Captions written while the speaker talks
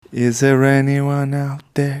Is there anyone out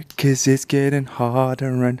there? 'Cause it's getting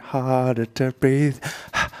harder and harder to breathe.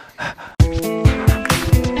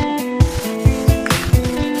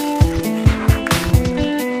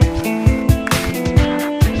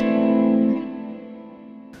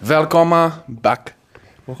 Welcome back.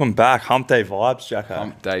 Welcome back. Hump Day vibes, Jacko.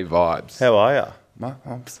 Hump Day vibes. How are you? My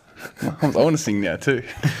humps. I want to sing now too.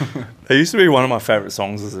 It used to be one of my favourite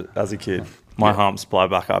songs as a kid. My Humps by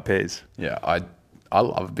Black Eyed Peas. Yeah, I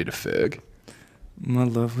love a bit of Ferg. My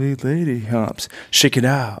lovely lady humps. Shake it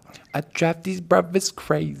out. I drive these brothers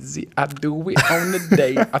crazy. I do it on the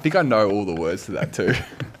day. I think I know all the words to that too.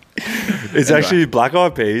 It's actually Black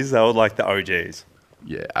Eyed Peas. They were like the OGs.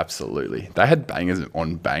 Yeah, absolutely. They had bangers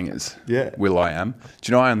on bangers. Yeah. Will I Am.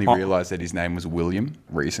 Do you know I only realised that his name was William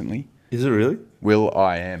recently? Is it really? Will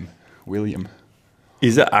I Am. William.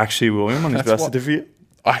 Is it actually William on his birth certificate?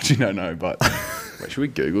 I actually don't know, but wait, should we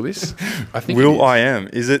Google this? I think Will I Am.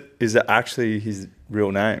 Is it actually his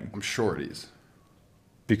real name? I'm sure it is.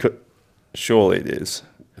 Because surely it is.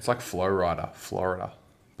 It's like Florida.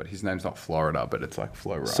 But his name's not Florida, but it's like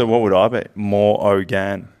Florida. So what would I be? More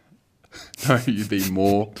Ogan. No, you'd be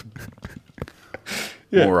more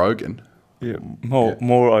Ogan. Yeah, more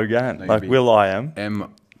Ogan. No, like Will I Am.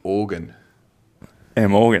 M. Organ.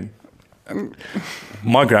 M. Organ.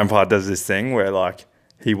 My grandpa does this thing where like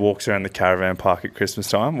he walks around the caravan park at Christmas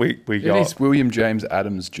time. We go. It's William James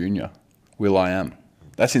Adams Jr. Will I Am.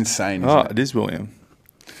 That's insane. Oh, Isn't it? it is William.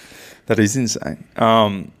 That is insane.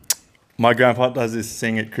 My grandpa does this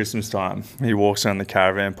thing at Christmas time. He walks around the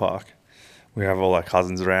caravan park. We have all our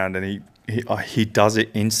cousins around, and he does it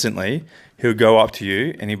instantly. He'll go up to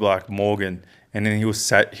you, and he'll be like, Morgan, and then he'll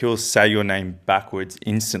say your name backwards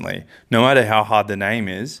instantly, no matter how hard the name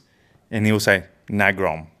is, and he'll say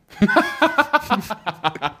Nagrom.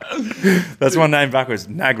 That's my name backwards,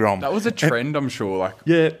 Nagrom. That was a trend, I'm sure. Like,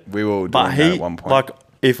 yeah, we were all doing that at one point. Like,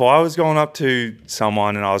 if I was going up to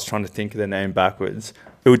someone and I was trying to think of their name backwards,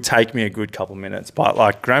 it would take me a good couple of minutes. But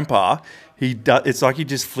like Grandpa, it's like he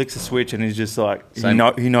just flicks a switch and he's just like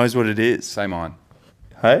he knows what it is. Say mine.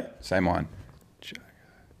 Hey, say mine.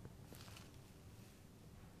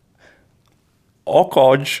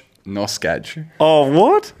 Okoj. Noskaj. Oh,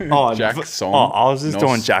 what? Oh, Jack Song. Oh, I was just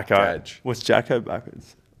doing Jacko. Noskaj. What's Jacko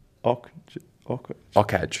backwards? Okaj.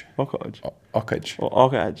 Okaj. Okaj. Okaj.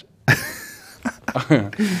 Okaj.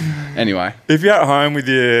 Anyway, if you're at home with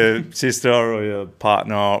your sister or your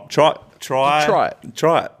partner, try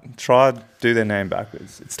do their name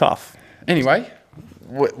backwards. It's tough. Anyway,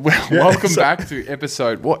 welcome back to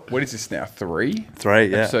episode. What is this now? 3.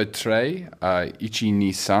 Yeah. Episode 3. Ichi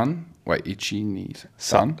ni san. Wait, Ichi ni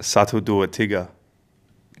san. Satu dua tiga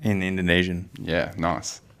in Indonesian. Yeah,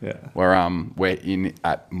 nice. Yeah. We're in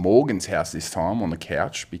at Morgan's house this time on the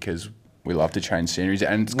couch because we love to change sceneries,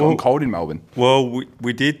 and it's gone cold in Melbourne. Well,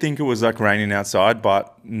 we did think it was like raining outside,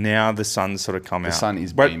 but now the sun's sort of come out. The sun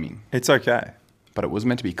is beaming. It's okay. But it was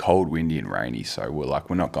meant to be cold, windy, and rainy, so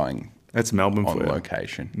we're not going. That's Melbourne on for you.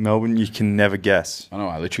 Location. Melbourne, you can never guess. I know.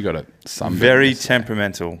 I literally got a sunburn. Very yesterday.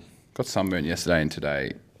 temperamental. Got sunburn yesterday, and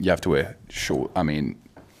today you have to wear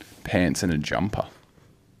pants and a jumper.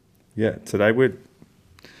 Yeah, today we're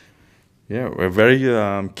very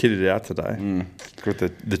kitted out today. Got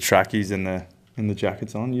the trackies and the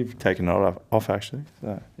jackets on. You've taken it off actually.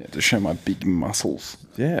 So. Yeah, to show my big muscles.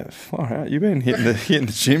 Yeah, far out. You've been hitting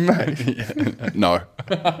the gym, mate. No.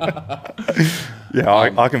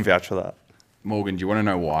 Yeah, I can vouch for that. Morgan, do you want to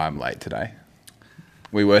know why I'm late today?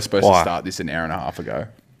 We were supposed to start this an hour and a half ago.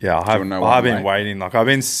 Yeah, I've been waiting. Like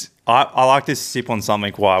I like to sip on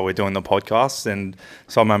something while we're doing the podcast, and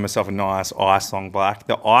so I made myself a nice ice long black.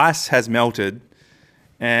 The ice has melted,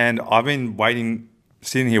 and I've been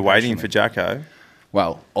sitting here waiting for Jacko.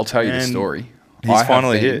 Well, I'll tell you the story. He's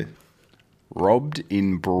finally here. Robbed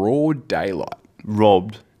in broad daylight.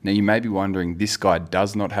 Robbed. Now you may be wondering, this guy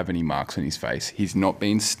does not have any marks on his face. He's not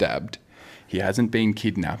been stabbed. He hasn't been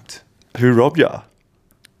kidnapped. Who robbed you?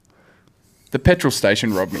 The petrol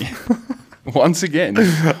station robbed me. Once again.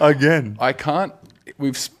 Again. I can't.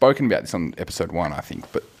 We've spoken about this on episode 1, I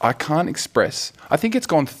think, but I can't express. I think it's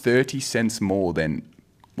gone 30 cents more than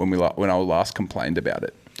when I last complained about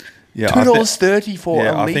it. Yeah, $2.30 for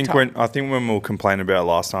a litre. I think when we were complaining about it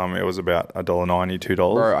last time, it was about $1.90, $2.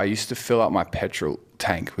 Bro, I used to fill up my petrol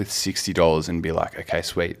tank with $60 and be like, okay,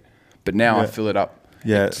 sweet. But now I fill it up.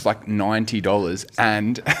 Yeah, it's like $90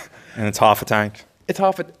 and it's half a tank. It's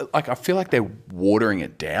half a, like, I feel like they're watering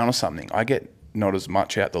it down or something. I get not as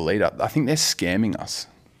much out the litre. I think they're scamming us.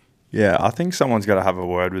 Yeah, I think someone's got to have a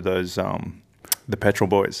word with those the petrol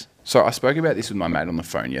boys. So I spoke about this with my mate on the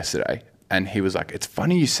phone yesterday, and he was like, "It's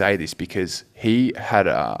funny you say this because he had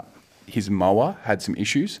his mower had some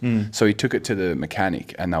issues, so he took it to the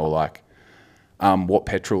mechanic, and they were like, what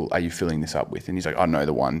petrol are you filling this up with?" And he's like, "I know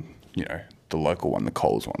the one, the local one, the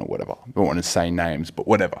Coles one or whatever. I don't want to say names, but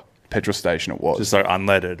whatever petrol station it was, Just like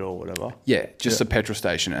unleaded or whatever. yeah, just a petrol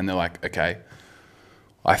station." And they're like, "Okay,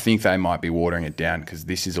 I think they might be watering it down because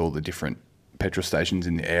this is all the different petrol stations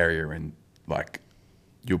in the area, and like."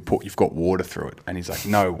 You've got water through it." And he's like,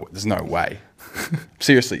 "No, there's no way."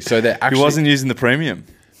 Seriously. So they're actually... He wasn't using the premium.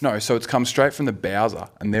 No, so it's come straight from the Bowser,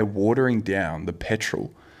 and they're watering down the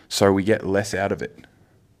petrol so we get less out of it.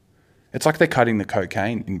 It's like they're cutting the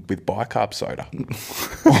cocaine with bicarb soda.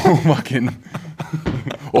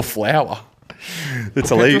 Or flour.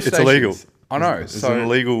 It's illegal. I know. It's an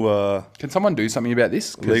illegal... can someone do something about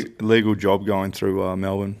this? legal job going through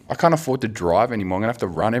Melbourne. I can't afford to drive anymore. I'm going to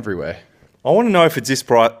have to run everywhere. I want to know if it's this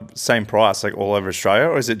same price like all over Australia,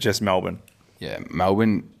 or is it just Melbourne? Yeah,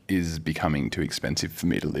 Melbourne is becoming too expensive for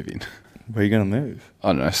me to live in. Where are you going to move? I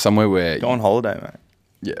don't know, somewhere where... Go on holiday, mate.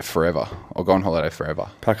 Yeah, forever. I'll go on holiday forever.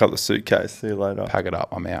 Pack up the suitcase. See you later. Pack it up.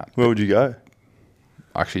 I'm out. Where would you go?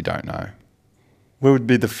 I actually don't know. Where would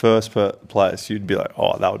be the first place you'd be like,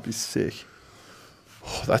 oh, that would be sick?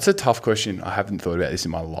 Oh, that's a tough question. I haven't thought about this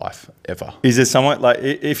in my life ever. Is there somewhere, like,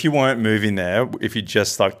 if you weren't moving there, if you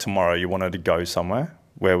just, like, tomorrow you wanted to go somewhere,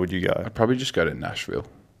 where would you go? I'd probably just go to Nashville.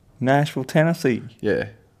 Nashville, Tennessee. Yeah.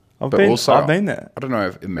 I've been there. I don't know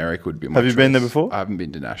if America would be my Have you been choice. there before? I haven't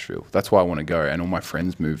been to Nashville. That's why I want to go. And all my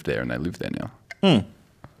friends moved there and they live there now.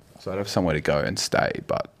 So I'd have somewhere to go and stay.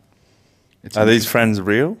 But Are these friends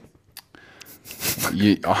real?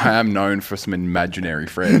 I am known for some imaginary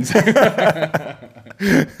friends.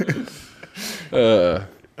 Oh,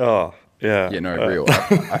 yeah. Yeah, no, real.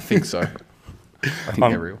 I think so. I think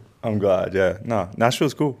they're real. I'm glad, yeah. No,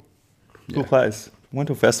 Nashville's cool. Cool place. Went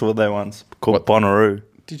to a festival there once called Bonnaroo.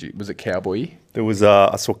 Did you? Was it cowboy? There was,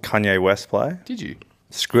 I saw Kanye West play. Did you?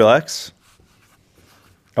 Skrillex.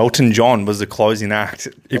 Elton John was the closing act.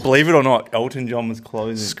 Believe it or not, Elton John was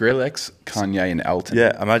closing. Skrillex, Kanye, and Elton.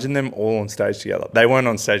 Yeah, imagine them all on stage together. They weren't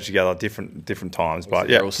on stage together different times, but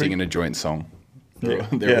yeah. They're all singing a joint song.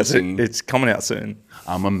 They're all singing. It's coming out soon.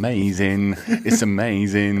 I'm amazing. It's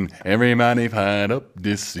amazing. Everybody fired up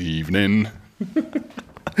this evening.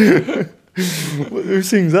 Who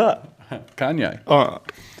sings that? Kanye. Oh,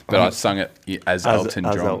 But I sung it as Elton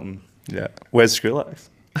John. Elton. Yeah. Where's Skrillex?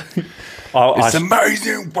 It's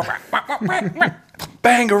amazing.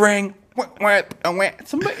 Bangarang.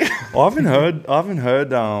 It's amazing. I haven't heard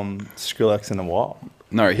Skrillex in a while.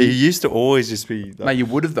 No, he used to always just be. Like, no, you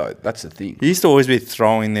would have though. That's the thing. He used to always be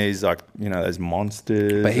throwing these those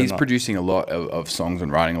monsters. But he's producing a lot of songs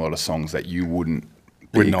and writing a lot of songs that you wouldn't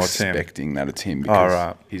be expecting that it's him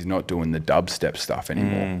because he's not doing the dubstep stuff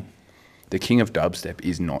anymore. The king of dubstep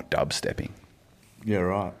is not dubstepping. Yeah,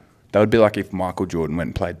 right. That would be like if Michael Jordan went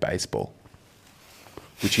and played baseball,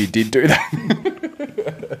 which he did do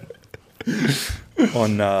that.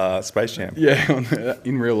 On Space Jam. Yeah,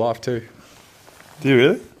 in real life too. Do you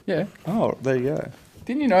really? Yeah. Oh, there you go.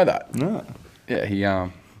 Didn't you know that? No. Yeah, he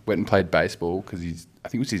went and played baseball because I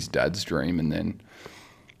think it was his dad's dream, and then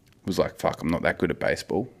was like, "Fuck, I'm not that good at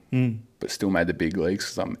baseball," but still made the big leagues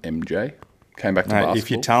because I'm MJ. Came back to basketball.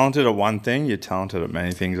 If you're talented at one thing, you're talented at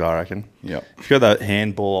many things, I reckon. Yep. If you got that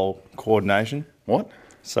handball coordination. What?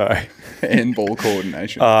 Sorry. Handball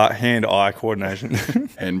coordination. Hand-eye coordination.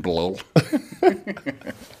 Handball.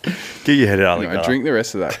 Get your head out of the gutter. Drink the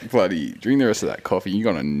rest of that coffee.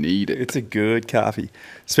 You're gonna need it. It's a good coffee.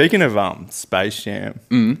 Speaking of Space Jam,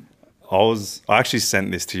 I actually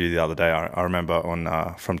sent this to you the other day. I remember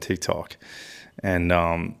on from TikTok,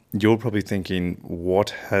 and you're probably thinking,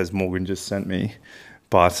 "What has Morgan just sent me?"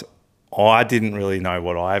 But I didn't really know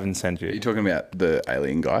what I haven't sent you. Are you talking about the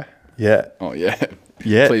alien guy? Yeah. Oh yeah.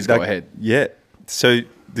 Yeah. Please go ahead. Yeah. So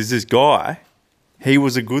there's this guy. He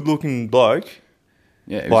was a good-looking bloke.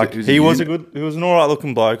 Yeah, he was an all right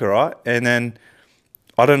looking bloke, all right. And then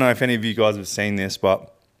I don't know if any of you guys have seen this,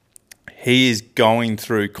 but he is going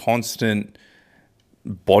through constant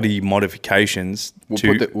body modifications.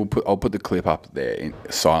 I'll put the clip up there in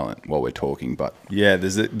silent while we're talking. But yeah,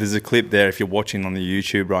 there's a clip there if you're watching on the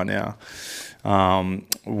YouTube right now,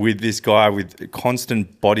 with this guy with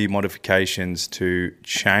constant body modifications to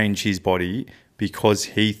change his body because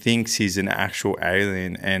he thinks he's an actual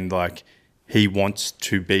alien and like. He wants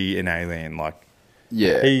to be an alien, like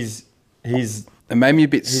he's. It made me a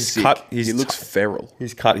bit sick. He looks feral.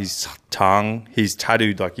 He's cut his tongue. He's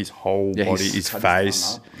tattooed like his whole body, his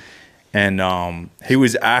face, and he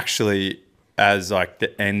was actually as like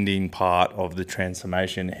the ending part of the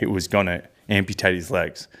transformation. He was gonna amputate his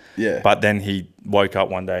legs. Yeah. But then he woke up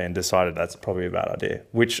one day and decided that's probably a bad idea.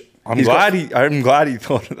 Which I'm He's glad he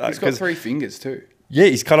thought of that. He's got 3 fingers too. Yeah,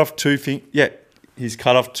 he's cut off 2 fingers. Yeah, he's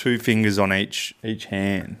cut off 2 fingers on each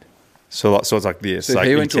hand. So it's like this. So if like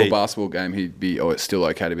he went to a ET. basketball game, he'd be, it's still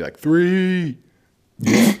okay to be like 3.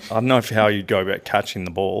 I don't know how you'd go about catching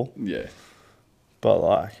the ball, Yeah. but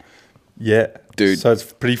like, yeah, Dude. So it's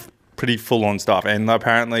pretty full on stuff. And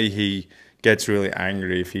apparently he gets really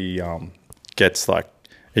angry if he gets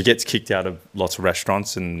kicked out of lots of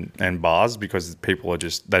restaurants and bars because people are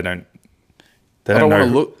just they don't I don't want to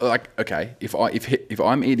know. look like, okay, if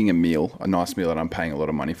I'm eating a nice meal that I'm paying a lot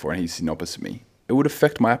of money for, and he's sitting opposite me, it would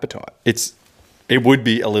affect my appetite. It would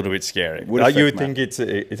be a little bit scary. Would You would affect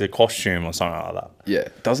think it's a costume or something like that. Yeah.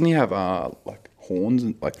 Doesn't he have like horns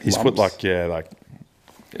and like He's lumps? put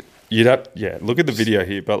you'd have look at the video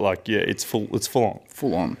here, but like it's full on.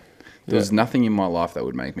 Full on. There's nothing in my life that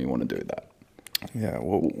would make me want to do that. Yeah,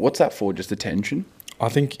 well, What's that for? Just attention? I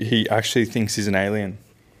think he actually thinks he's an alien.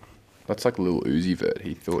 That's like Lil Uzi Vert.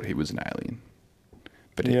 He thought he was an alien.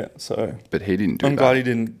 But he didn't do I'm that. glad he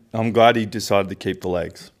didn't. I'm glad he decided to keep the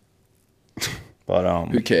legs. But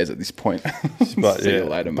Who cares at this point? but See yeah, you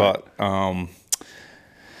later, mate. but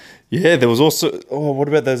there was also. Oh, what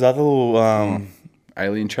about those other little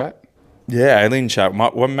Alien chat? alien chat?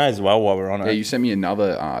 We may as well while we're on Yeah, it. you sent me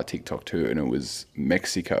another TikTok too, and it was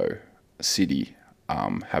Mexico City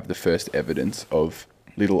have the first evidence of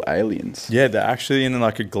little aliens. Yeah, they're actually in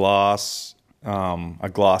like a glass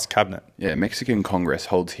cabinet. Yeah, Mexican Congress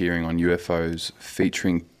holds hearing on UFOs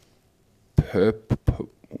featuring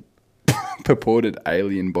purported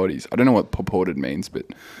alien bodies. I don't know what purported means, but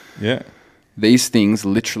Yeah, these things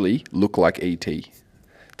literally look like ET. they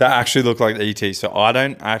actually look like ET. So I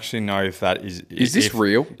don't actually know if that is. Is this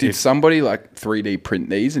real? Did somebody like 3D print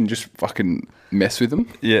these and just fucking mess with them?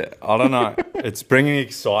 Yeah, I don't know. It's bringing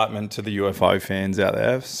excitement to the UFO fans out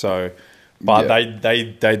there. So, but Yeah.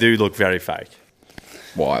 they do look very fake.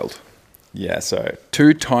 Wild. Yeah. So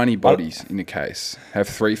 2 tiny bodies in a case have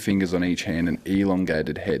 3 fingers on each hand and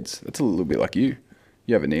elongated heads. That's a little bit like you.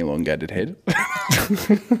 You have an elongated head.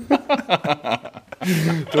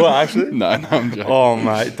 do I actually? No, I'm joking. Oh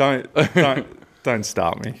mate, don't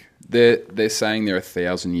start me. They're saying they're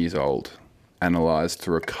 1,000 years old, analyzed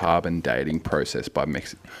through a carbon dating process by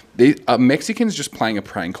Are Mexicans just playing a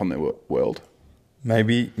prank on the world?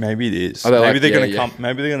 Maybe it is. Are they Maybe like, they're yeah, gonna yeah. come.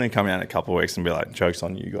 Maybe they're gonna come out in a couple of weeks and be like, "Jokes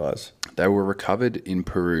on you guys." They were recovered in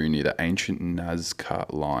Peru near the ancient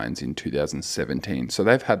Nazca lines in 2017. So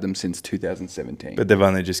they've had them since 2017. But they've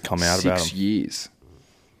only just come out about 6 them. years.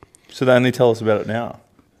 So they only tell us about it now.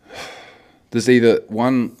 There's either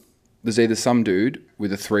some dude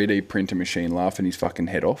with a 3D printer machine laughing his fucking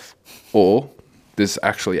head off, or there's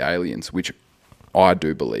actually aliens, which I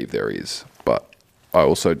do believe there is. But I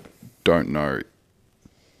also don't know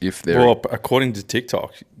if there. Well, according to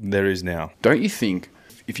TikTok, there is now. Don't you think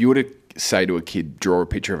if you were to say to a kid, draw a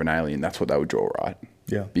picture of an alien, that's what they would draw, right?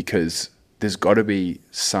 Yeah. Because there's got to be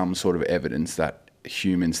some sort of evidence that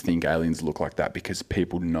humans think aliens look like that because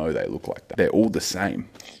people know they look like that. They're all the same.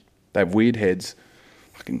 They have weird heads,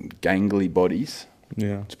 fucking gangly bodies.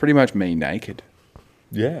 Yeah. It's pretty much me naked.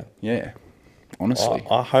 Yeah. Yeah. Honestly.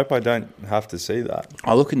 I hope I don't have to see that.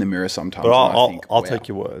 I look in the mirror sometimes But and I think, I'll wow, take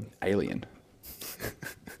your word. alien.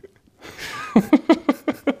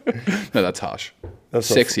 No, that's harsh. That's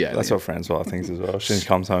Sexy what, alien. That's what Francois thinks as well. She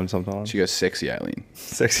comes home sometimes. She goes, sexy alien.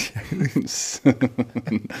 Sexy.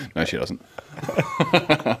 No, she doesn't.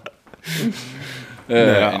 Yeah,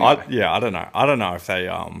 Anyway. I don't know. I don't know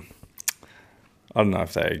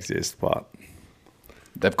if they exist, but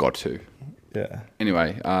They've got to. yeah.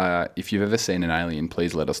 Anyway, if you've ever seen an alien,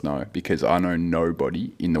 please let us know because I know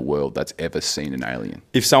nobody in the world that's ever seen an alien.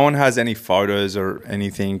 If someone has any photos or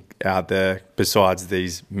anything out there besides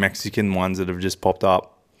these Mexican ones that have just popped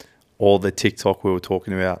up, or the TikTok we were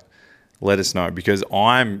talking about, let us know because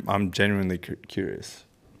I'm genuinely curious.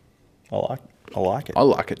 I like it. I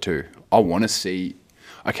like it too. I want to see.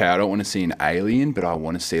 Okay, I don't want to see an alien, but I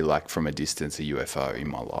want to see like from a distance a UFO in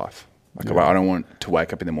my life. Like I don't want to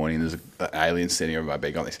wake up in the morning and there's an alien sitting over my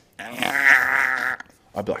bed going this. I'd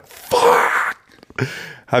be like, fuck.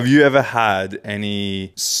 Have you ever had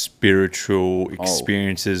any spiritual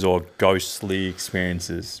experiences or ghostly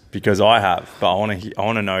experiences? Because I have, but I want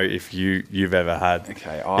to know if you've ever had.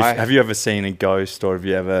 Okay, have you ever seen a ghost, or have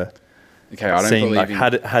you ever Okay, I don't seen believe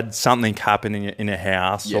like had something happen in a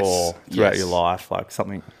house Yes, or throughout yes. your life, like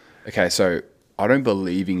something? Okay, so I don't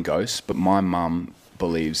believe in ghosts, but my mum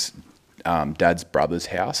believes Dad's brother's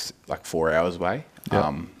house, like 4 hours away.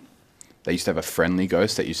 Yep. They used to have a friendly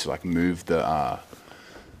ghost that used to like move the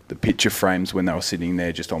the picture frames when they were sitting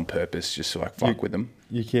there just on purpose, just to like fuck with them.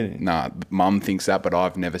 You kidding? Nah, Mum thinks that, but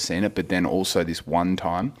I've never seen it. But then also this one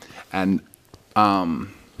time, and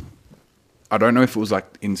I don't know if it was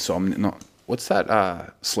like insomnia. Not what's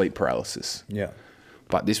that? Sleep paralysis. Yeah.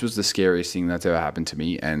 But this was the scariest thing that's ever happened to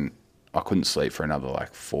me, and I couldn't sleep for another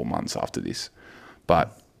like 4 months after this.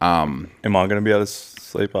 But am I going to be able to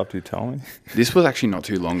sleep after you tell me? This was actually not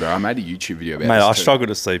too long ago. I made a YouTube video about Mate, this I too. struggle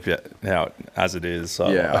to sleep yet now as it is. So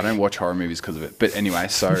Yeah, I don't watch horror movies because of it. But anyway,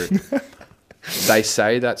 so they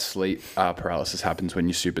say that sleep paralysis happens when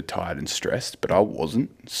you're super tired and stressed, but I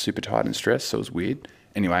wasn't super tired and stressed, so it was weird.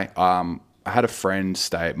 Anyway, I had a friend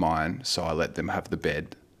stay at mine, so I let them have the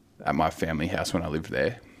bed at my family house when I lived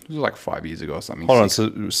there. It was like 5 years ago or something. Hold on,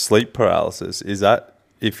 so sleep paralysis, is that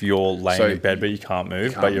if you're laying So in bed but you can't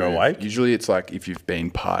move, Can't but you're move. awake? Usually it's like if you've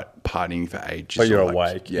been partying for ages. But you're or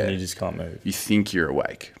like, awake and you just can't move. You think you're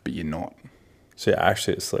awake, but you're not. So you're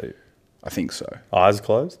actually asleep. I think so. Eyes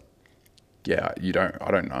closed? Yeah,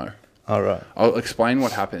 I don't know. All right. I'll explain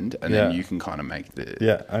what happened, and then Yeah. you can kind of make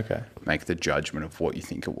the Okay. make the judgment of what you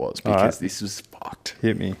think it was, All because right. this was fucked.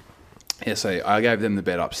 Hit me. Yeah, so I gave them the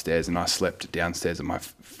bed upstairs, and I slept downstairs at my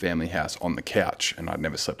family house on the couch, and I'd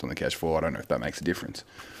never slept on the couch before. I don't know if that makes a difference.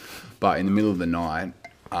 But in the middle of the night,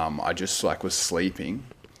 I just like was sleeping,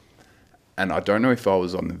 and I don't know if I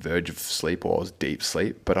was on the verge of sleep or I was deep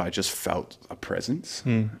sleep, but I just felt a presence.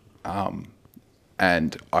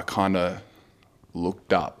 And I kind of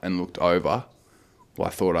looked up and looked over. Well,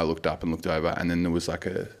 I thought I looked up and looked over, and then there was like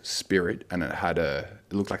a spirit, and it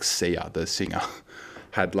looked like Sia, the singer,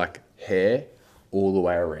 had like hair all the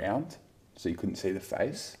way around, so you couldn't see the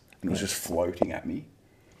face, and it was just floating at me.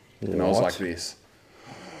 And I was What? like this.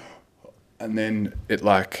 And then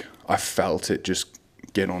I felt it just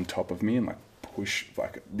get on top of me and like push,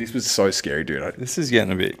 like, this was so scary, dude. This is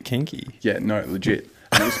getting a bit kinky. Yeah, no, legit.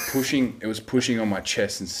 And it was pushing on my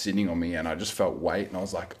chest and sitting on me, and I just felt weight, and I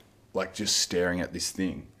was like just staring at this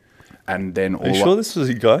thing. And then Are you sure this was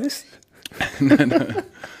a ghost? no.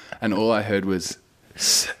 And all I heard was,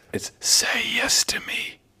 it's say yes to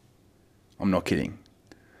me. I'm not kidding.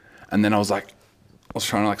 And then I was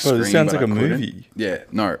trying to like scream. Bro, this sounds but like I a couldn't. movie. Yeah,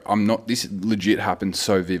 no, I'm not. This legit happened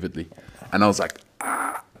so vividly. And I was like,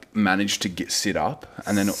 managed to sit up,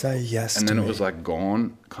 and then Say yes and to then it me. was like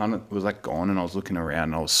gone. It was like gone, and I was looking around,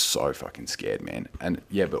 and I was so fucking scared, man. And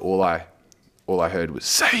yeah, but all I heard was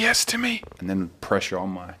say yes to me, and then pressure on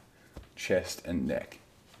my chest and neck.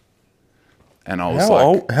 And I was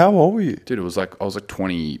How old were you? dude, I was like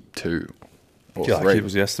 22 or Feel like 3. it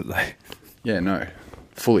was yesterday. Yeah, no,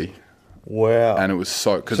 fully. Wow. And it was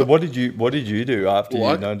so So what did you do after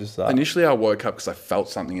you noticed that? Initially, I woke up because I felt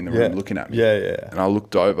something in the room looking at me. Yeah. And I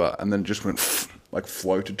looked over, and then it just went like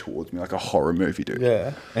floated towards me like a horror movie, dude.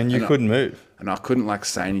 Yeah. And you couldn't move. And I couldn't like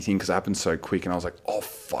say anything because it happened so quick, and I was like, oh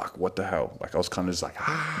fuck, what the hell? Like I was kind of just like,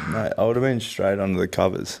 Mate, I would have been straight under the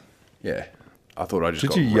covers. yeah. I thought I just Did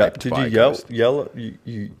got you raped by a ghost. yell?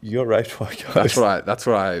 You got raped by a ghost. That's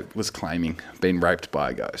what I was claiming, being raped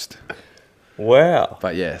by a ghost. Wow.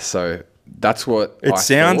 But yeah, so that's what It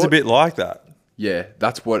sounds a bit like that. Yeah,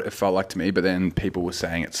 that's what it felt like to me. But then people were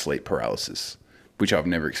saying it's sleep paralysis, which I've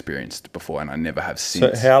never experienced before, and I never have So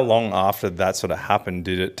since. how long after that sort of happened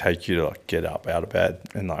did it take you to like get up out of bed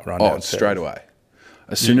and like run downstairs? Straight away.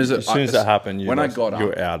 As soon as that happened, when I got you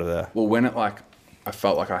were up, out of there. well, when it I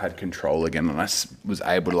felt like I had control again, and I was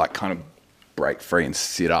able to like kind of break free and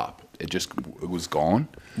sit up. It was gone.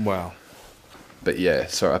 Wow. But yeah,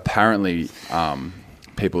 so apparently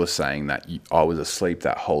people are saying that I was asleep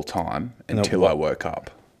that whole time until I woke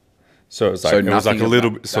up. So it was like So it was like a nothing of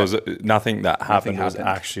little that- bit. So nothing that happened was happened.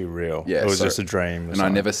 actually real. Yeah, it was so- just a dream. or And I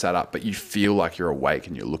something. never sat up, but you feel like you're awake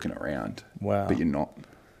and you're looking around. Wow. But you're not.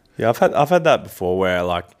 Yeah, I've had that before where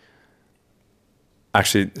like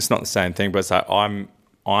actually it's not the same thing, but it's like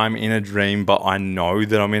I'm in a dream, but I know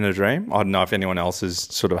that I'm in a dream. I don't know if anyone else has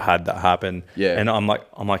sort of had that happen. Yeah. And I'm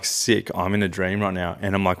like sick. I'm in a dream right now,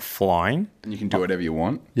 and I'm like flying. And you can do whatever you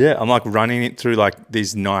want. Yeah, I'm like running it through like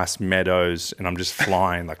these nice meadows, and I'm just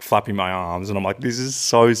flying, like flapping my arms, and I'm like, this is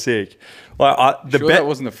so sick. Like That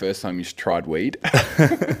wasn't the first time you tried weed.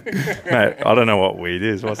 Mate, I don't know what weed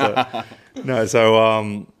is. What's that? No,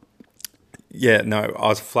 so yeah, no, I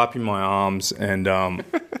was flapping my arms and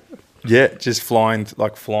yeah, just flying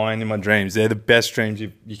in my dreams. They're the best dreams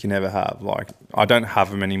you can ever have. Like I don't have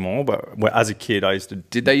them anymore, but as a kid, I used to.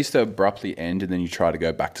 Did they used to abruptly end and then you try to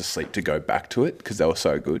go back to sleep to go back to it because they were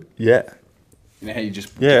so good? Yeah, You know how you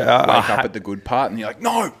just Yeah, wake up at the good part and you're like,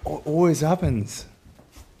 no. always happens.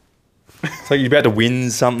 It's like you're about to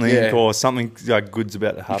win something Yeah. or something like good's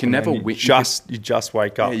about to happen. can never and you win- You just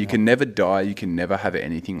wake up. Yeah, you can never die. You can never have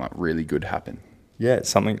anything like really good happen. Yeah,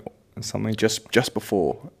 something. Just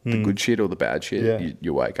before the good shit or the bad shit, Yeah.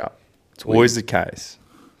 you wake up. It's Always weird. the case.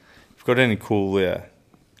 If you've got any cool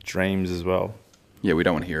dreams as well, Yeah, we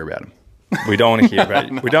don't want to hear about them. we don't want to hear about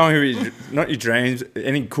it. We don't want to hear not your dreams.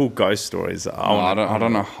 Any cool ghost stories? I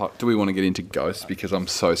don't know. Do we want to get into ghosts? Because I'm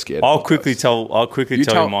so scared. I'll of quickly ghosts. tell. I'll quickly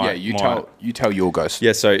tell you my. You tell your ghost.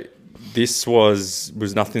 Yeah, so this was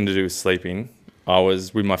nothing to do with sleeping. I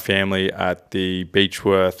was with my family at the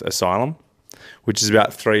Beechworth Asylum, which is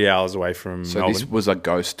about 3 hours away from So Melbourne. this was a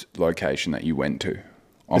ghost location that you went to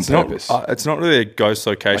on It's purpose, not. It's not really a ghost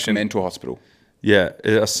like a location. mental hospital. Yeah,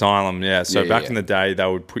 asylum. Yeah. So Yeah, back yeah. in the day, they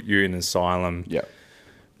would put you in an asylum. Yeah.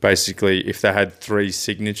 Basically, if they had 3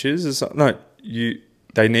 signatures,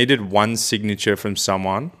 they needed 1 signature from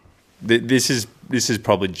someone. This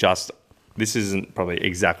isn't probably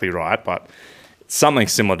exactly right, but something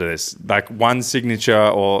similar to this. Like 1 signature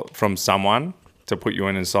or from someone to put you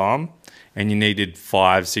in an asylum, and you needed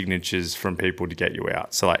 5 signatures from people to get you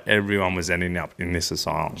out. So like everyone was ending up in this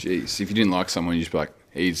asylum. Jeez, if you didn't like someone, you'd just be like,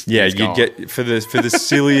 he's Yeah, gone. you'd get for the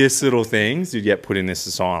silliest little things, you'd get put in this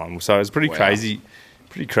asylum. So it was pretty Wow.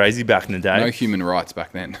 crazy back in the day. No human rights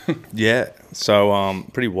back then. Yeah, so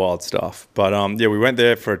pretty wild stuff. But yeah, we went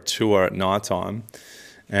there for a tour at night time,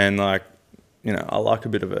 and like, I like a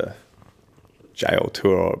bit of a jail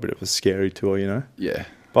tour or a bit of a scary tour, Yeah.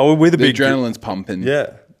 But we're with a The big adrenaline's pumping.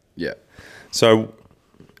 Yeah. Yeah. So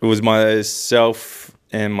it was myself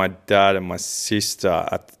and my dad and my sister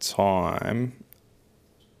at the time,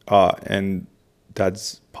 and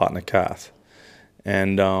Dad's partner Kath,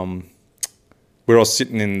 and we're all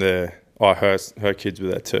sitting in her kids were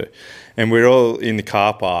there too, and we're all in the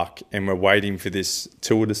car park and we're waiting for this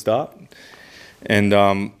tour to start, and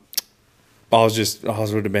I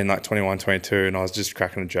would have been like 21, 22, and I was just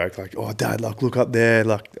cracking a joke like, "Oh, Dad, like look up there,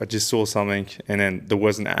 like I just saw something," and then there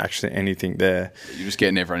wasn't actually anything there. You're just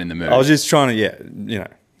getting everyone in the mood. I was just trying to,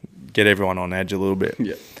 get everyone on edge a little bit.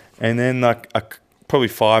 Yeah. And then like probably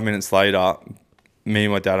 5 minutes later, me,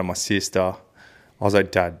 my dad, and my sister, I was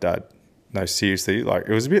like, Dad, no, seriously, like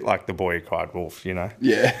it was a bit like the boy who cried wolf, Yeah.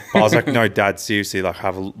 But I was like, no, Dad, seriously, like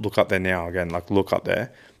have a look up there now again, like look up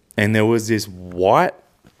there, and there was this white.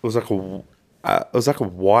 It was like a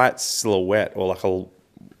white silhouette or like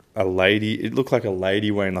a lady. It looked like a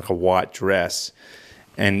lady wearing like a white dress,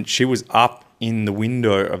 and she was up in the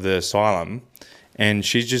window of the asylum, and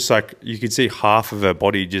she's just like, you could see half of her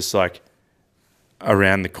body just like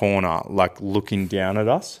around the corner, like looking down at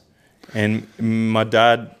us. And my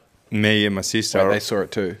dad, me, and my sister. Wait, they saw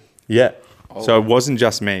it too. Yeah. Oh. So it wasn't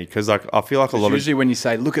just me, because like I feel like a lot Usually when you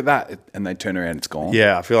say, look at that, and they turn around, it's gone.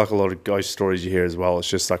 Yeah, I feel like a lot of ghost stories you hear as well, it's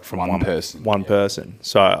just like from One person. One person.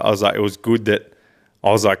 So I was like, it was good that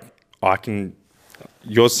I was like,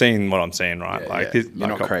 you're seeing what I'm seeing, right? Yeah, like yeah. This, You're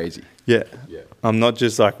like not crazy. Yeah. Yeah. I'm not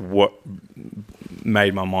just like what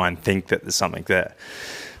made my mind think that there's something there.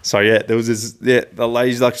 So yeah, there was this, the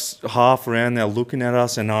lady's like half around there looking at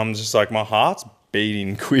us, and I'm just like, my heart's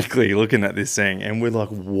beating quickly looking at this thing, and we're like,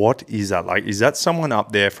 what is that? Like, is that someone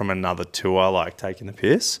up there from another tour, like taking the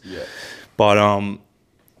piss? Yeah. But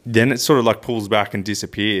then it sort of like pulls back and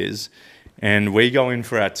disappears, and we go in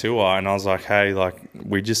for our tour, and I was like, hey, like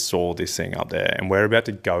we just saw this thing up there, and we're about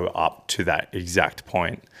to go up to that exact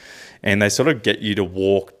point. And they sort of get you to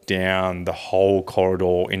walk down the whole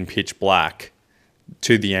corridor in pitch black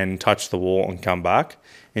to the end, touch the wall, and come back.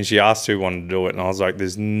 And she asked who wanted to do it, and I was like,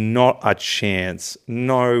 there's not a chance,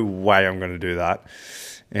 no way I'm going to do that.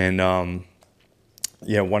 And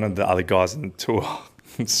yeah, one of the other guys in the tour,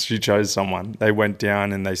 she chose someone. They went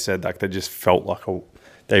down and they said like they just felt like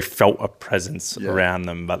they felt a presence around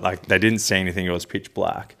them, but like they didn't see anything. It was pitch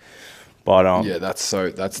black. But Yeah, that's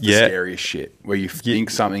the scariest shit, where you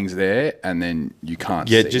think something's there and then you can't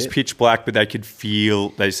see just it. pitch black, but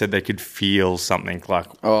they said they could feel something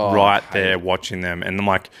like there watching them. And I'm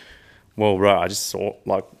like, well, right, I just saw,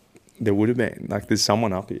 like, there would have been, like, there's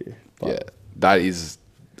someone up here. But, Yeah, that is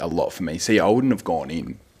a lot for me. See, I wouldn't have gone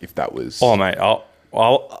in if that was... Oh, mate,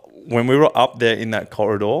 when we were up there in that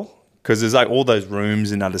corridor, because there's like all those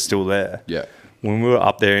rooms and that are still there. Yeah. When we were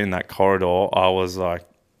up there in that corridor, I was like,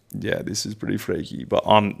 yeah, this is pretty freaky, but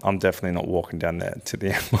I'm definitely not walking down there to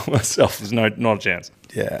the end by myself. There's not a chance.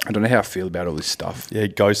 Yeah. I don't know how I feel about all this stuff. Yeah,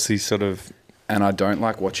 ghostly sort of. And I don't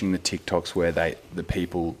like watching the TikToks where the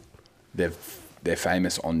people, they're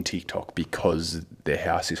famous on TikTok because their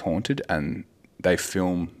house is haunted and they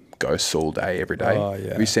film ghosts all day, every day. Oh,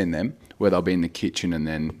 yeah. Have you seen them? Where they'll be in the kitchen and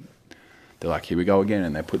then they're like, here we go again,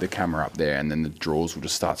 and they put the camera up there, and then the drawers will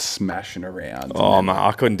just start smashing around. Oh man,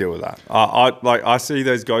 I couldn't deal with that. I see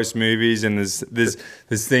those ghost movies and there's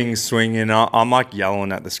things swinging. I'm like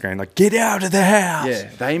yelling at the screen, like, get out of the house. Yeah,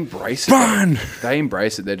 they embrace it. Run. They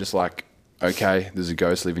embrace it. They're just like, okay, there's a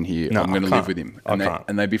ghost living here. No, I'm going to I live with him, and can't.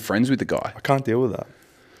 they be friends with the guy. I can't deal with that.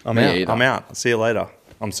 I'm Me out. either. I'm out. See you later.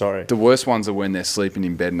 I'm sorry. The worst ones are when they're sleeping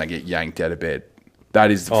in bed and they get yanked out of bed. That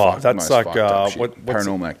is the most fucked up shit. what's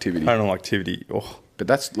Paranormal Activity. Paranormal Activity. Oh. But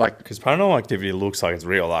that's like, Because Paranormal Activity looks like it's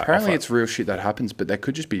real. Like, apparently it's real shit that happens, but they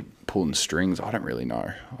could just be pulling strings. I don't really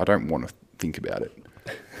know. I don't want to think about it.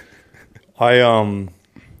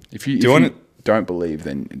 If you don't believe,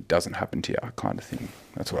 then it doesn't happen to you, kind of thing.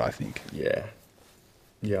 That's what I think. Yeah.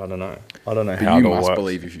 Yeah, I don't know. I don't know But how you it must works.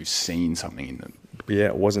 believe if you've seen something in them. Yeah,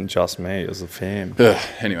 it wasn't just me. It was the fam.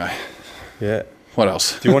 Anyway, Yeah. what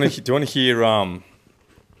else? Do you want to hear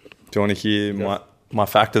my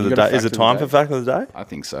fact of the You got a day? Is fact it of the time day? for fact of the day? I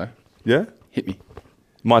think so. Yeah. Hit me.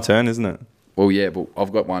 My turn, isn't it? Well, yeah, but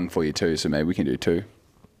I've got one for you too, so maybe we can do two.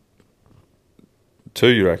 2,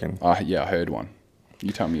 you reckon? Yeah, I heard one.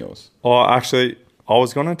 You tell me yours. Oh, actually, I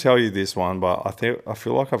was going to tell you this one, but I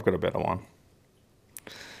feel like I've got a better one.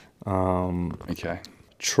 Okay.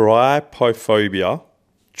 Trypophobia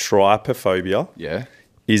Yeah.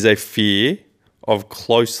 is a fear of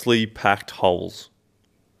closely packed holes.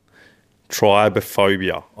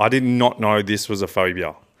 Trypophobia. I did not know this was a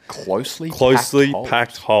phobia. Closely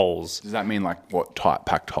Packed holes. Does that mean like what type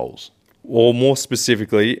packed holes? Or more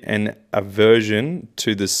specifically, an aversion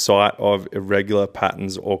to the sight of irregular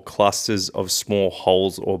patterns or clusters of small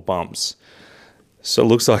holes or bumps. So it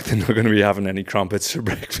looks like they're not going to be having any crumpets for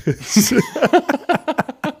breakfast.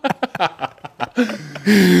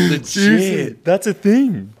 Legit. That's a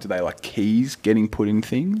thing. Do they like keys getting put in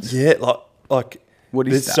things? Yeah, like What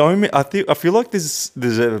is there's that? so many. I feel like there's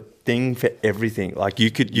a thing for everything. Like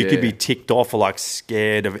you could be ticked off or like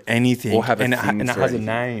scared of anything, Or have a and thing it for has a anything.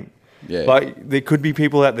 name. Yeah. Like there could be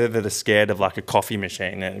people out there that are scared of like a coffee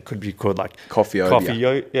machine, and it could be called like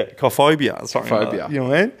Coffeeobia. Coffeephobia. Something like that, Coffeephobia. you know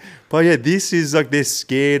what I mean? But yeah, this is like they're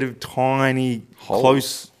scared of tiny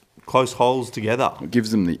Holes. close holes together. It gives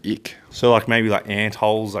them the ick. So like maybe like ant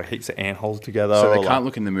holes, like heaps of ant holes together. So they or, can't like,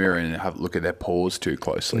 look in the mirror and have look at their paws too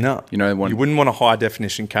closely. No, You know you wouldn't want a high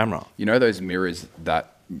definition camera. You know those mirrors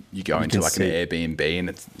that you go into can like see. an Airbnb and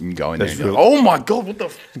you can go in there That's and you're like, real- oh my god, what the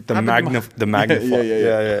The magnifier.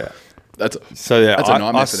 Yeah. That's That's a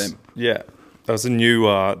nightmare for them. Yeah, that's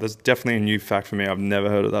that's definitely a new fact for me. I've never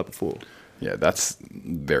heard of that before. Yeah, that's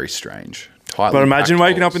very strange. But imagine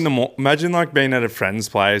waking up in the morning. Imagine like being at a friend's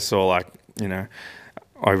place or like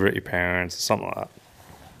over at your parents or something like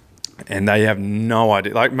that, and they have no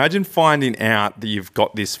idea. Like imagine finding out that you've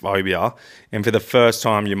got this phobia, and for the first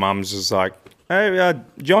time your mum's just like, "Hey,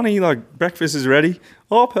 Johnny, like breakfast is ready."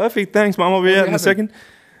 Oh, perfect. Thanks, Mum. I'll be out in a second.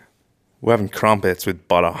 We're having crumpets with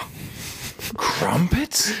butter.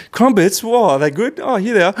 Crumpets? Crumpets? Whoa, are they good? Oh,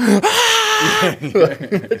 here they are.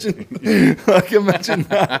 Imagine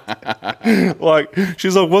that. Like,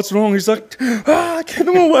 she's like, what's wrong? He's like, get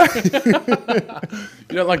them away.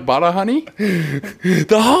 You don't like butter, honey?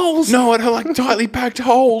 The holes. No, I don't like tightly packed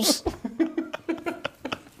holes.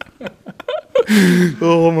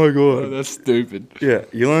 Oh, my God. That's stupid. Yeah,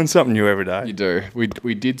 you learn something new every day. You do.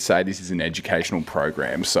 We did say this is an educational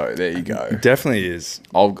program, so there you go. It definitely is.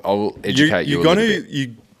 I'll educate you a little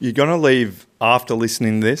bit. You're going to leave after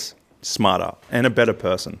listening to this smarter and a better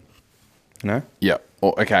person. You know? Yeah.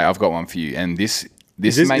 Oh, okay, I've got one for you. And this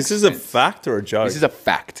makes This is a sense. fact or a joke? This is a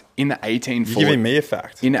fact. In the 1840s. You're giving me a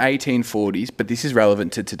fact. In the 1840s, but this is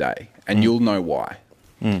relevant to today, and you'll know why.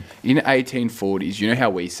 In the 1840s, you know how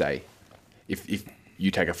we say, if you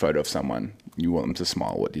take a photo of someone, you want them to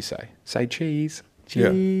smile, what do you say? Say cheese.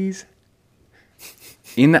 Cheese.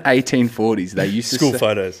 Yeah. In the 1840s, they used to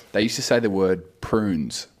photos. They used to say the word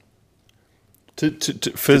prunes. For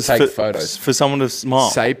take photos. For someone to smile.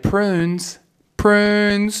 Say prunes.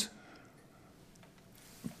 Prunes.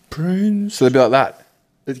 prunes. So they'd be like that.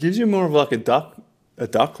 It gives you more of like a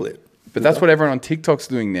duck lip. But that's what everyone on TikTok's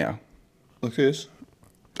doing now. Look at this.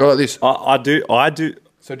 Go like this. I do.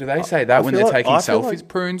 So do they say that when they're feel like- taking I feel selfies? like-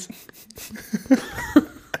 Prunes.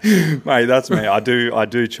 Mate, that's me. I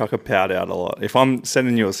do chuck a pout out a lot. If I'm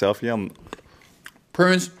sending you a selfie,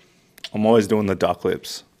 Prunes. I'm always doing the duck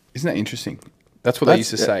lips. Isn't that interesting? That's what they used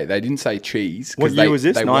to say. They didn't say cheese. 'cause What year was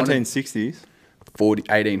this? they wanted 1960s? 1840s.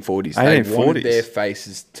 1840s. They wanted their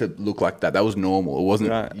faces to look like that. That was normal. It wasn't.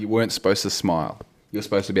 Right. You weren't supposed to smile. You were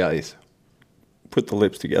supposed to be like this. Put the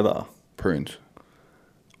lips together. Prunes.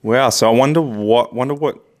 Wow. So I wonder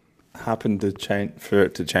what happened to change for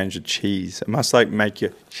it to change the cheese? It must like make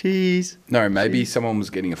you cheese. No, maybe someone was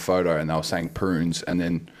getting a photo and they were saying prunes, and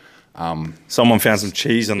then Someone found some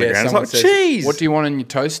cheese on the ground. It's someone like, says, cheese. "What do you want in your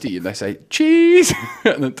toasty?" And they say cheese.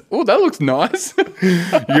 Oh, that looks nice.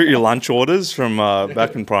 Your lunch orders from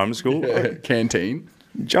back in primary school? Canteen.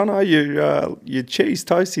 Jono, your cheese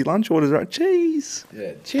toasty lunch orders are cheese.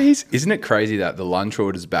 Yeah, cheese. Isn't it crazy that the lunch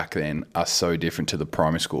orders back then are so different to the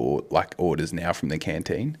primary school like orders now from the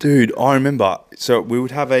canteen? Dude, I remember. So we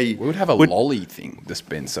would have a lolly thing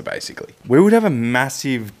dispenser basically. we would have a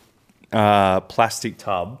massive plastic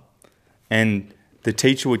tub, and the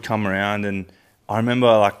teacher would come around, and I remember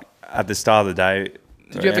like at the start of the day.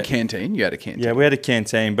 Did you have a canteen? You had a canteen. Yeah, we had a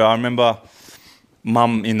canteen, but I remember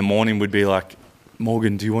Mum in the morning would be like,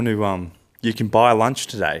 "Morgan, do you want to you can buy lunch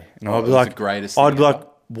today?" And I'd be like, the greatest I'd thing be like, ever.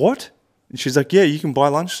 "What?" And she's like, "Yeah, you can buy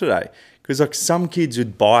lunch today." Because like some kids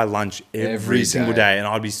would buy lunch every single day, and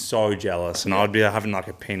I'd be so jealous, and I'd be having like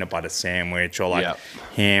a peanut butter sandwich or like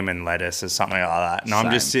ham and lettuce or something like that, and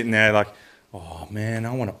I'm just sitting there like, "Oh man,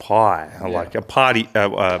 I want a pie, or like a party." I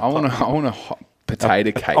want a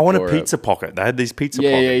potato cake. I want a pizza pocket. They had these pizza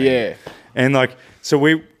pocket things. Yeah. And like, so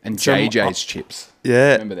we And JJ's chips.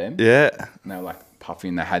 Yeah, Remember them? Yeah. And they were like puffy,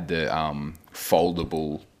 and they had the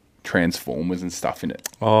foldable transformers and stuff in it.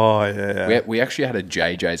 Oh yeah. We actually had a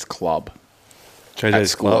JJ's club. At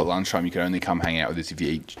JJ's school at Club. lunchtime, you could only come hang out with us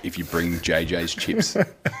if you bring JJ's chips.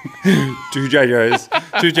 Two JJ's.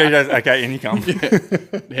 Okay, in you come.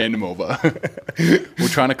 Hand them over. We're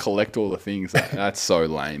trying to collect all the things. That's so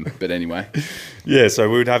lame. But anyway. Yeah, so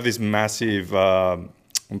we would have this massive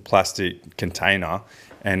plastic container,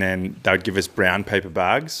 and then they'd give us brown paper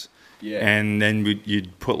bags. Yeah. And then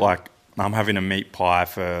you'd put like, I'm having a meat pie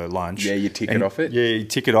for lunch. Yeah, you tick it off it? Yeah, you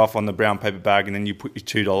tick it off on the brown paper bag, and then you put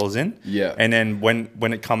your $2 in. Yeah. And then when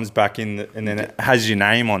it comes back in, and then it has your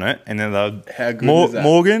name on it, and then they'll, How good was that?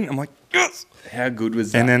 Morgan, I'm like, yes! How good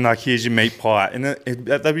was that? And then like, here's your meat pie. And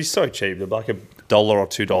that'd be so cheap. They'd be like $1 or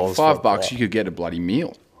 $2. $5, you could get a bloody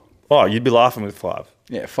meal. Oh, you'd be laughing with $5.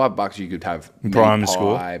 Yeah, $5 you could have meat Primary pie,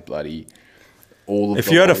 school. bloody all of If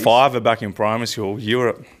the you had a lollies. fiver back in primary school,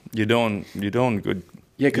 you're doing good.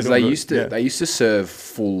 Yeah, because You're they doing used good. to serve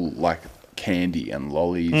full like candy and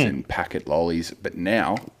lollies and packet lollies, but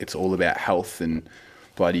now it's all about health and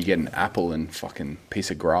bloody get an apple and fucking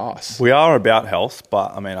piece of grass. We are about health,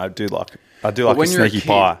 but I mean, I do like a sneaky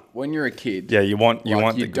pie. When you're a kid, Yeah, you want you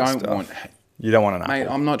the good don't stuff. want. You don't want an apple. Mate,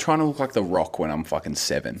 I'm not trying to look like The Rock when I'm fucking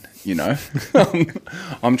 7, you know?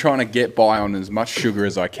 I'm trying to get by on as much sugar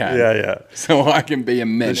as I can. Yeah. So I can be a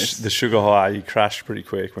menace. The sugar high, you crash pretty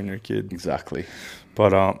quick when you're a kid. Exactly.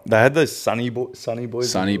 But they had those Sunny Boys. Sunny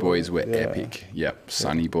Boys were epic. Yep,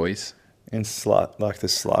 Sunny Boys. And like the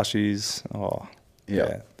slushies. Oh, Yep.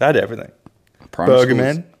 yeah. They had everything. Primary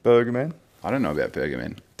Burger Man. I don't know about Burger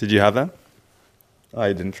Man. Did you have them? Oh,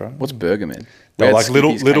 you didn't try? What's Burger Man? They were like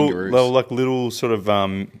Skippy's kangaroos. little sort of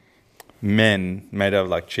men made out of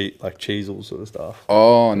like cheesel sort of stuff.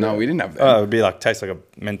 Oh, no, we didn't have that. It would be like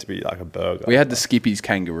meant to be like a burger. We had the Skippy's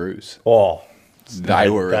kangaroos. Oh, They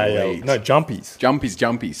were elite. no jumpies.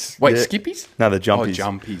 Jumpies. Wait, Yeah. Skippies? No, the jumpies.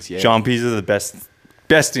 Oh, Jumpies, yeah. Jumpies are the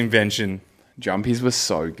best invention. Jumpies were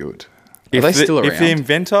so good. Are they still around? If the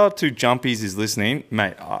inventor to jumpies is listening,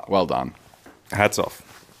 mate, Well done. hats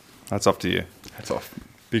off. Hats off to you. Hats off.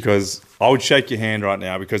 Because I would shake your hand right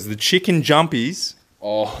now, because the chicken jumpies.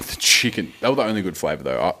 Oh, the chicken. They were the only good flavour,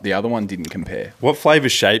 though. The other one didn't compare. What flavour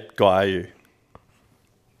shape guy are you?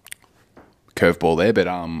 Curveball there, but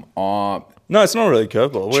No, it's not really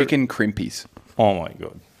curveball. chicken crimpies. Oh my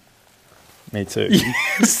god. Me too.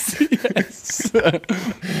 Yes.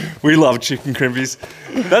 We love chicken crimpies.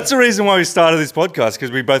 That's the reason why we started this podcast,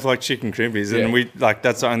 because we both like chicken crimpies, Yeah. and we like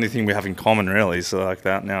that's the only thing we have in common, really. So like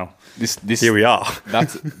that now. This Here we are.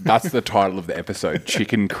 That's the title of the episode.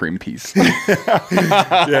 Chicken crimpies.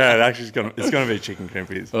 Yeah, it's gonna be chicken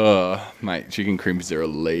crimpies. Mate, chicken crimpies are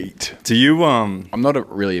elite. Do you I'm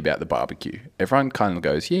not really about the barbecue. Everyone kind of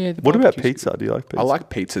goes, yeah. What about barbecue's pizza? Do you like pizza? I like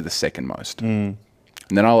pizza the second most. And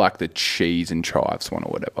then I like the cheese and chives one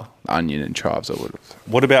or whatever. Onion and chives or whatever.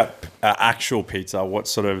 What about actual pizza? What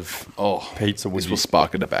sort of pizza would This you? will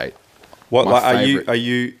spark a debate. What my like, favourite- are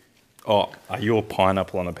you a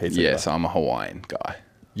pineapple on a pizza? Yes, guy? I'm a Hawaiian guy.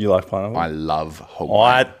 You like pineapple? I love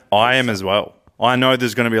Hawaii. I am as well. I know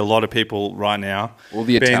there's going to be a lot of people right now. All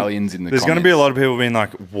the Italians in the There's going to be a comments. lot of people being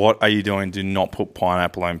like, "What are you doing? Do not put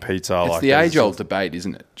pineapple on pizza." It's like the there's- age-old debate,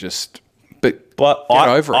 isn't it? But But get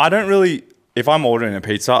over it. I don't really. If I'm ordering a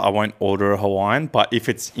pizza, I won't order a Hawaiian. But if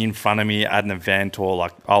it's in front of me at an event or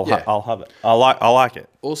like, I'll have it. I like it.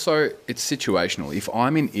 Also, it's situational. If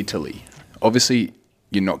I'm in Italy, obviously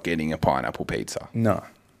you're not getting a pineapple pizza. No.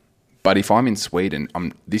 But if I'm in Sweden,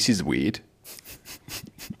 this is weird.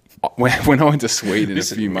 When I went to Sweden a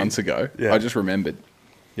few months ago, Yeah. I just remembered.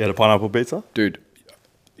 You had a pineapple pizza? Dude,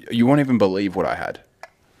 you won't even believe what I had.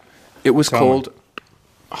 It was called...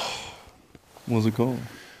 What was it called?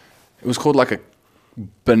 It was called like a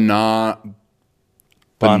Banari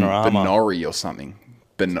or something.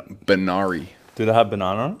 Banari. Did it have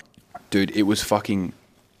banana on it? Dude, it was fucking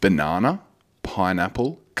banana,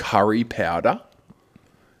 pineapple, curry powder,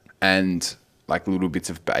 and like little bits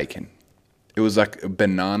of bacon. It was like a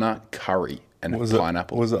banana curry and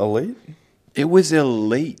pineapple. Was it elite? It was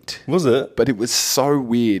elite. Was it? But it was so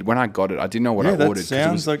weird. When I got it, I didn't know what I ordered. That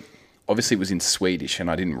sounds like... Obviously, it was in Swedish,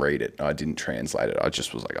 and I didn't read it. I didn't translate it. I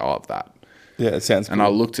just was like, I'll have that. Yeah, it sounds good. And I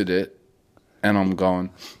looked at it, and I'm going,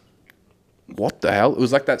 what the hell? It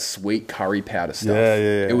was like that sweet curry powder stuff.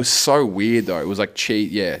 Yeah. It was so weird, though. It was like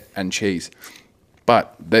cheese, and cheese.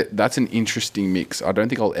 But that's an interesting mix. I don't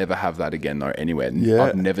think I'll ever have that again, though, anywhere. Yeah.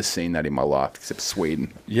 I've never seen that in my life, except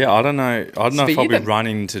Sweden. Yeah, I don't know. I don't know if I'll be Sweden.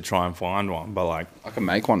 running to try and find one, but like... I can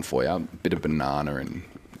make one for you. A bit of banana and...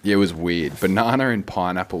 Yeah, it was weird. Banana and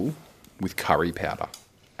pineapple with curry powder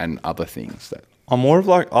and other things that... I'm more of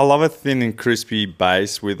like... I love a thin and crispy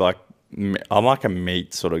base with like... I'm like a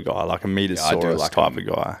meat sort of guy, like a Meatasauras like type of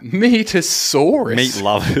guy. Meatasauras? Meat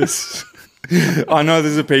lovers. I know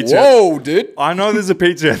there's a pizza. Whoa, dude. I know there's a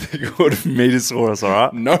pizza out there called Meatasauras, all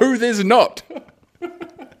right? No, there's not.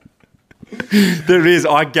 There is,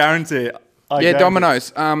 I guarantee.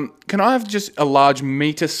 Domino's. Can I have just a large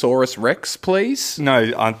Meatasauras Rex, please?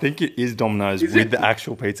 No, I think it is Domino's with the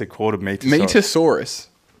actual pizza called a Meatasauras. Meatasauras.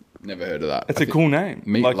 Never heard of that. It's a cool name.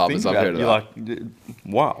 Meat lovers, I've heard of that. You're like,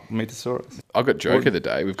 wow, Meatasauras. I've got joke of the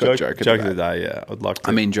day. We've got joke of the day. Yeah, I'd like to.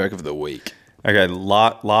 I mean, joke of the week. Okay,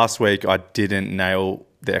 last week I didn't nail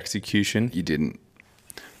the execution. You didn't.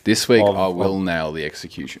 This week I will nail the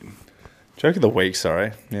execution. Joke of the week,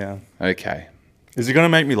 sorry. Yeah. Okay. Is it going to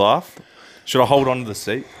make me laugh? Should I hold on to the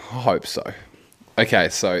seat? I hope so. Okay,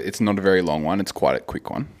 so it's not a very long one. It's quite a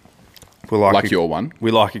quick one. We like your one.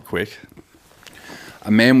 We like it quick.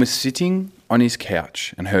 A man was sitting on his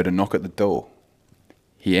couch and heard a knock at the door.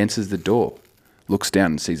 He answers the door, looks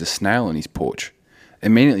down and sees a snail on his porch.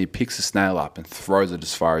 Immediately picks the snail up and throws it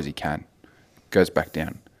as far as he can. Goes back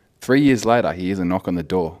down. 3 years later, he hears a knock on the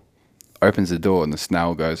door. Opens the door and the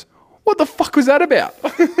snail goes, "What the fuck was that about?"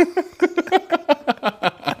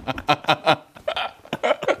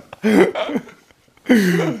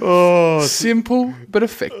 Oh, simple but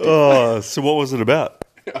effective. Oh, so what was it about?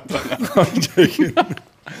 I'm joking.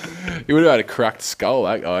 He would have had a cracked skull,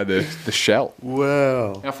 that guy, the shell.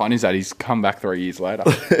 Wow. How funny is that? He's come back 3 years later.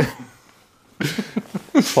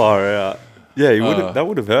 Far out. Yeah, he would have, that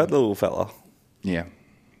would have hurt the little fella. Yeah,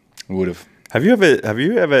 would have. Have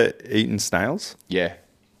you ever eaten snails? Yeah.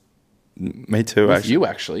 Me too, With actually. you,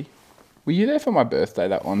 actually. Were you there for my birthday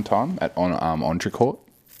that one time on Entrecourt?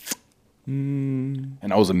 And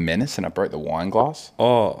I was a menace and I broke the wine glass.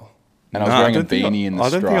 Oh. And I was wearing a beanie and the I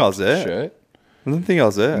don't think I was there. shirt. I don't think I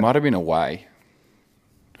was there. It might have been away.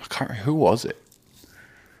 I can't remember. Who was it?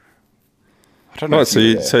 I don't know. Right,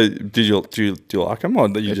 so do you like them or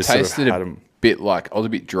you It just sort tasted of had a them? bit like, I was a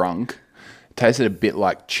bit drunk. It tasted a bit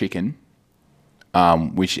like chicken,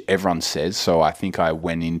 which everyone says. So I think I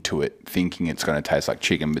went into it thinking it's going to taste like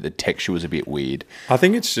chicken, but the texture was a bit weird. I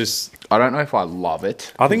think it's just... I don't know if I love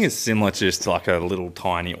it. I think it's similar to just like a little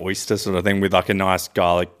tiny oyster sort of thing with like a nice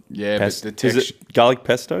garlic. Yeah, but the Is it garlic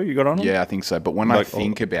pesto you got on it? Yeah, I think so. But when I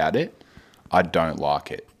think about it, I don't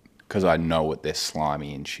like it because I know what they're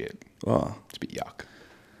slimy and shit. Oh. It's a bit yuck.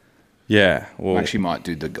 Yeah. Well, I actually might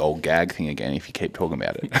do the old gag thing again if you keep talking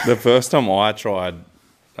about it. the first time I tried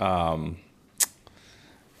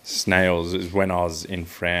snails is when I was in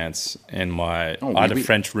France, and I had a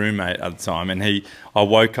French roommate at the time, and I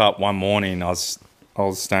woke up one morning, I was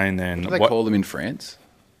staying there. And What do they call them in France?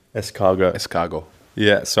 Escargot. Escargot.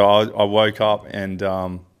 Yeah, so I woke up and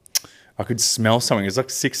I could smell something. It was like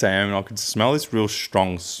 6 a.m. and I could smell this real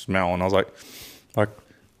strong smell, and I was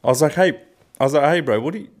like, hey, bro,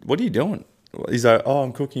 what are you doing? He's like, oh,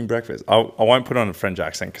 I'm cooking breakfast. I won't put on a French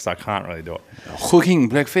accent because I can't really do it. Cooking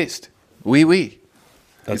breakfast. Oui, oui.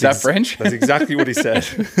 Is that French? That's exactly what he said.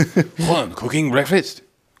 Oh, I'm cooking breakfast.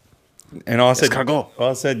 And I said, Escargot.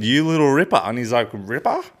 I said, you little ripper. And he's like,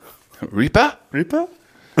 ripper? Ripper? Ripper?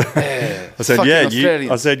 I said, yeah,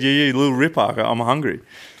 you little ripper. I'm hungry.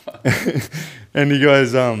 And he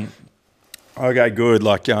goes, okay, good.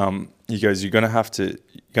 Like, he goes, you're gonna have to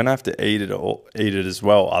eat it or eat it as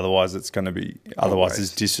well. Otherwise, it's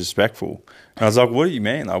Always. disrespectful. And I was like, what do you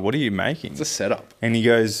mean? Like, what are you making? It's a setup. And he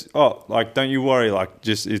goes, oh, like, don't you worry. Like,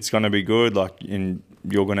 just it's gonna be good. Like, and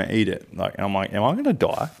you're gonna eat it. Like, and I'm like, am I gonna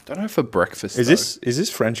die? Don't know for breakfast. Is this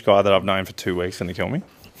French guy that I've known for 2 weeks gonna kill me?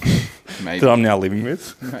 Maybe. That I'm now living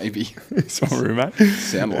with? Maybe. He's my roommate.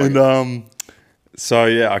 Sound like And so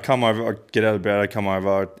yeah, I come over, I get out of bed, I come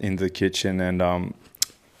over into the kitchen, and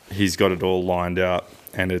he's got it all lined out,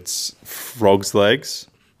 and it's frog's legs,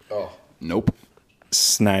 Oh. Nope.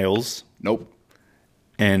 snails, Nope.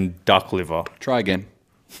 and duck liver. Try again.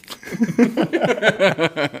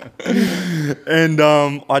 And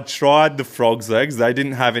I tried the frog's legs. They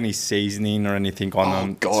didn't have any seasoning or anything on Oh,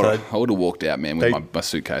 them. God. So I would have walked out, man, with my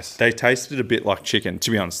suitcase. they tasted a bit like chicken,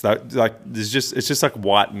 to be honest. It's just like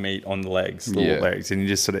white meat on the legs, the Yeah. legs, and you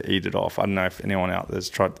just sort of eat it off. I don't know if anyone out there's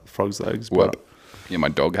tried the frog's legs, Well, but yeah, my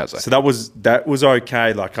dog has so that. that was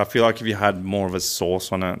okay. Like, I feel like if you had more of a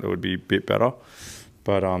sauce on it, it would be a bit better,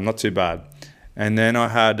 but not too bad. And then I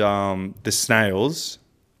had the snails,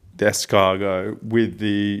 the escargot with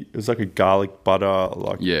it was like a garlic butter,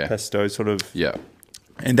 like Yeah. pesto sort of, Yeah.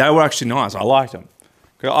 and they were actually nice. I liked them.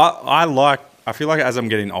 I feel like as I'm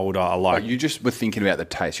getting older, I like. Like you just were thinking about the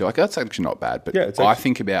taste. You're like, that's actually not bad. But Yeah, it's I actually-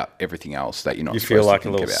 think about everything else that you're not You supposed feel like to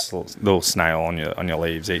a think little about. little snail on your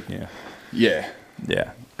leaves eating you. Yeah.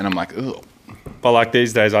 Yeah. And I'm like, ugh. But like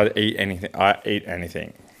these days, I eat anything. I'll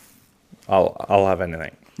have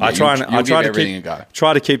anything. Yeah, I try you'll give to everything keep a go.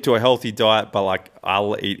 try to keep to a healthy diet, but like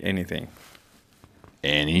I'll eat anything.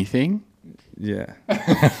 Anything? Yeah.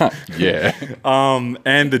 Yeah.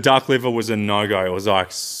 And the duck liver was a no-go. It was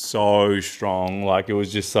like so strong. Like it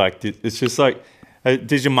was just like it's just like.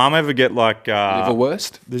 Did your mum ever get like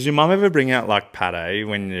Liverwurst? Does your mum ever bring out like pate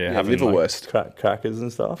when you're having liverwurst. like, crackers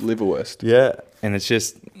and stuff? Liverwurst. Yeah, and it's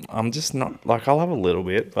just I'm just not like I'll have a little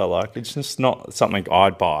bit, but like it's just not something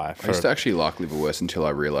I'd buy. I used to actually like liverwurst until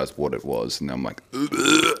I realised what it was. And I'm like,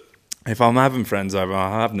 ugh. If I'm having friends over,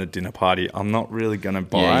 I'm having a dinner party, I'm not really gonna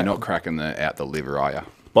buy Yeah, it. you're not cracking out the liver, are you?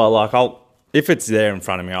 But like if it's there in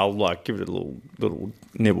front of me, I'll like give it a little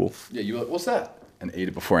nibble. Yeah, you're like, what's that? And eat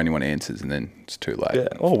it before anyone answers, and then it's too late. Yeah.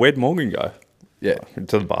 Oh, where'd Morgan go? Yeah.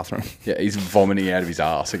 To the bathroom. Yeah, he's vomiting out of his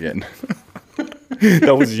ass again.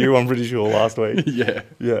 That was you, I'm pretty sure, last week. Yeah.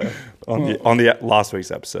 Yeah. On the last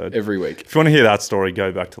week's episode. Every week. If you want to hear that story,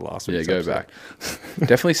 go back to last week's Yeah, go episode. back.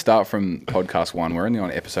 Definitely start from podcast 1. We're only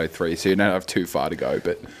on episode 3, so you don't have too far to go,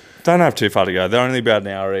 but Don't have too far to go. They're only about an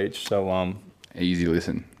hour each. So easy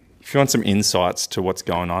listen. if you want some insights to what's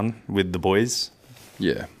going on with the boys,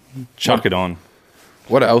 Yeah. chuck it on.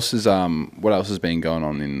 What else has been going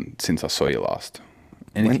on since I saw you last?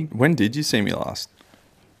 Anything? When did you see me last?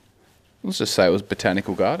 Let's just say it was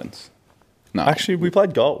Botanical Gardens. No. Actually, we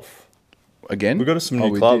played golf. Again? We got us some Oh,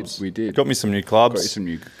 new clubs. We did. Got me some new Got clubs. you some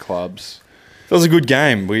new clubs. It was a good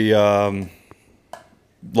game. We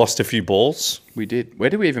lost a few balls. We did. Where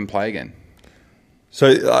did we even play again? So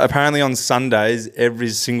apparently on Sundays, every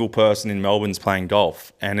single person in Melbourne's playing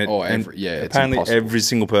golf, and it's it's impossible. every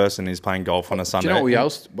single person is playing golf on a Do Sunday. you know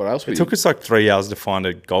what else we It took us like 3 hours to find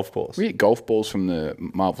a golf course. We hit golf balls from the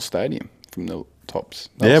Marvel Stadium, from the tops.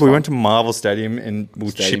 That Yeah, was we fun. went to Marvel Stadium and we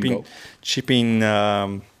were Stadium chipping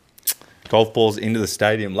golf balls into the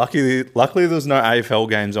stadium. Luckily, there was no AFL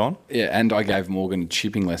games on Yeah, and I gave Morgan a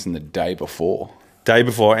chipping lesson the day before. day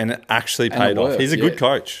before, and it actually And paid it off. worked, He's a yeah. good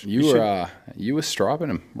coach. You were striping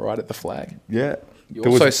him right at the flag. Yeah. You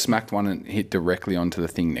There also was- smacked one and hit directly onto the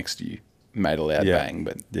thing next to you. Made a loud bang,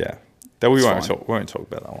 but yeah. That we It's won't fine. talk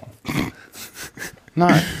about that one.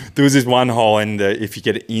 no. There was this one hole in if you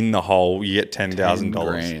get it in the hole, you get $10,000.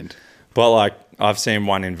 $10,000. But like I've seen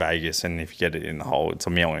one in Vegas, and if you get it in the hole, it's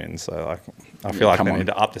 $1 million. So like I feel like come they on. need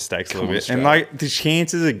to up the stakes a Come little on, bit. And Australia. like the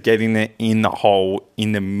chances of getting it in the hole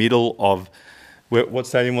in the middle of what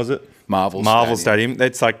stadium was it? Marvel Stadium.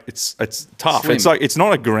 It's like it's tough. Slim. It's like it's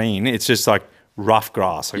not a green. It's just like rough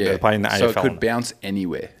grass. Like Yeah. they're playing the So AFL. it could bounce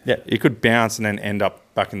anywhere. Yeah, it could bounce and then end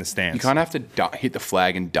up back in the stands. You kind of have to hit the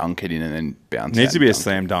flag and dunk it in and then bounce Needs out to be and a dunk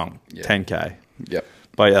slam dunk. Yeah. 10K. it. Yep.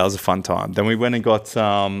 But yeah, that was a fun time. Then we went and got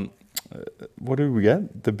what did we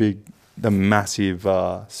get? The massive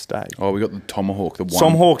steak. Oh, we got the tomahawk. The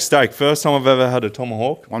Tomahawk steak. First time I've ever had a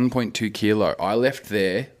tomahawk. 1.2 kilo. I left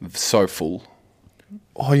there so full.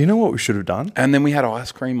 Oh, you know what we should have done? And then we had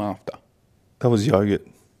ice cream after. That was yogurt.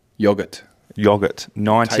 Yogurt. Yogurt,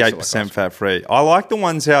 98% Tasted like fat free. I like the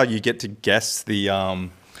ones how you get to guess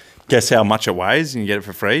guess how much it weighs and you get it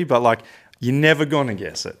for free, but like you're never gonna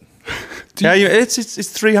guess it. It's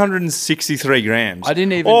 363 grams. I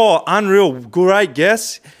didn't even- Oh, unreal! Great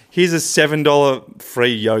guess. Here's a $7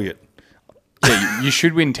 free yogurt. Yeah, you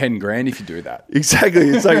should win 10 grand if you do that. Exactly.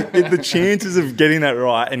 It's like the chances of getting that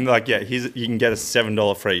right, and like, yeah, you can get a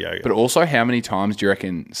 $7 free yogurt. But also, how many times do you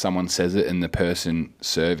reckon someone says it and the person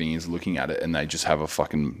serving is looking at it and they just have a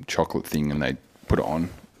fucking chocolate thing and they put it on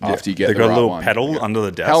after you get the right one? They got a little pedal under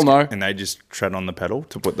the desk. Hell no. And they just tread on the pedal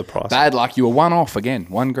to put the price. Bad luck. You were one off again.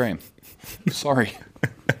 1 gram. Sorry.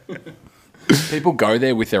 People go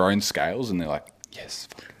there with their own scales and they're like, yes.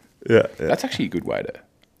 Fuck. Yeah. That's actually a good way to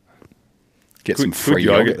get Good, some free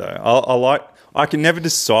good yogurt. though. I can never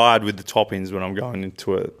decide with the toppings when I'm going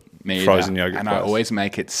into a frozen yogurt And place. I always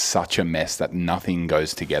make it such a mess that nothing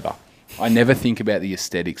goes together. I never think about the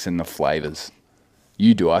aesthetics and the flavors.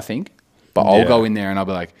 You do, I think. But I'll go in there and I'll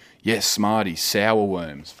be like, yes, Smarties, sour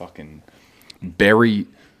worms, fucking berries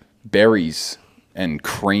and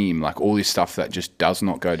cream, like all this stuff that just does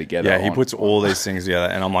not go together. Yeah, he puts all these things together,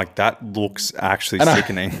 and I'm like, that looks actually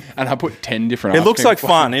sickening. And I put 10 different. It looks like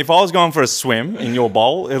fun. If I was going for a swim in your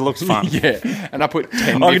bowl, it looks fun. Yeah, and I put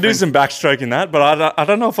 10. I could do some backstroke in that, but I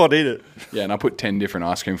don't know if I'd eat it. Yeah, and I put 10 different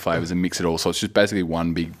ice cream flavors and mix it all, so it's just basically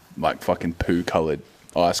one big like fucking poo colored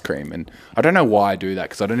ice cream. And I don't know why I do that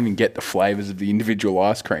because I don't even get the flavors of the individual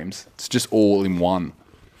ice creams. It's just all in one.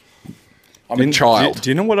 I'm a child. Do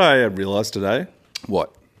you know what I realized today?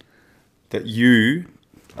 What? That you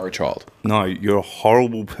Are a child. No, you're a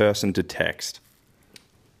horrible person to text.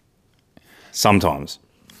 Sometimes.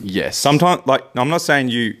 Yes. Sometimes, like, I'm not saying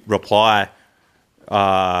you reply,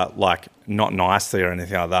 like, not nicely or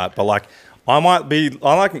anything like that, but, like, I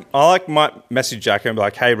might message Jacko and be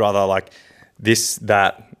like, hey, brother, like, this,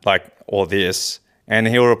 that, like, or this, and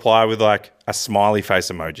he'll reply with, like, a smiley face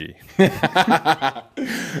emoji.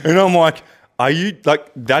 And I'm like, are you, like,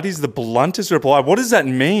 that is the bluntest reply. What does that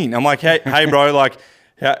mean? I'm like, hey, bro, like,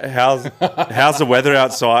 how's the weather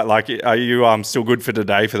outside? Like, are you still good for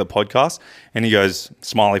today for the podcast? And he goes,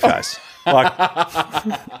 smiley face. Like,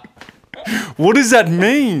 what does that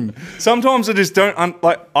mean? Sometimes I just don't,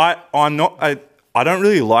 I don't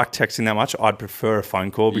really like texting that much. I'd prefer a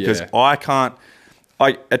phone call because I can't,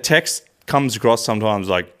 like, a text comes across sometimes,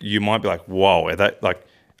 like, you might be like, whoa,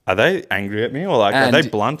 are they angry at me or like are they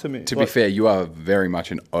blunt to me? To be fair, you are very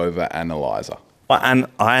much an over-analyzer. And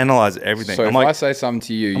I analyze everything. So if I say something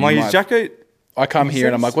to you, I'm like, is Jacko? I come here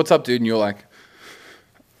and I'm like, what's up, dude? And you're like,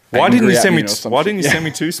 why didn't you send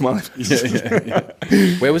me two smiley faces? Yeah.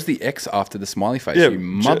 Where was the X after the smiley face? Yeah, you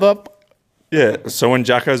mother. Yeah. So when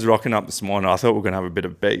Jacko's rocking up this morning, I thought we were going to have a bit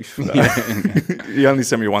of beef. He only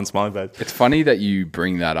sent me one smiley face. It's funny that you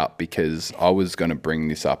bring that up because I was going to bring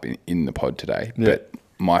this up in the pod today. Yeah. But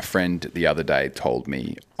my friend the other day told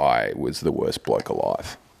me I was the worst bloke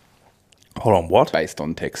alive. Hold on, what? Based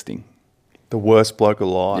on texting. The worst bloke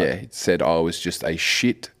alive? Yeah, it said I was just a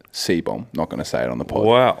shit C-bomb. Not going to say it on the pod.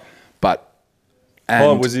 Wow. But...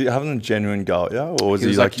 was he having a genuine go at you? Or was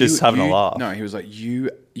he like just having a laugh? No, he was like, you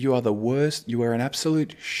are the worst. You are an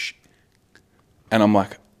absolute And I'm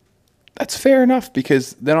like, that's fair enough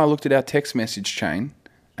because then I looked at our text message chain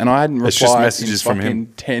and I hadn't replied messages in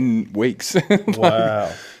fucking 10 weeks.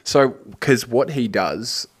 Wow. So, because what he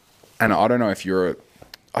does, and I don't know if you're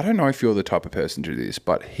the type of person to do this,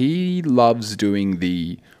 but he loves doing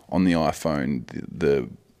on the iPhone, the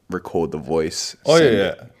record the voice. Oh,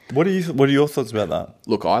 yeah. What are your thoughts about that?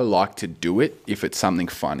 Look, I like to do it if it's something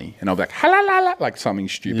funny, and I'll be like, "Halalala," like something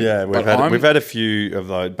stupid. Yeah, we've had a few of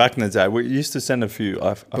those back in the day. We used to send a few.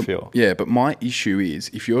 I feel. Yeah, but my issue is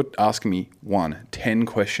if you're asking me 10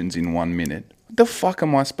 questions in 1 minute, what the fuck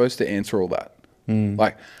am I supposed to answer all that?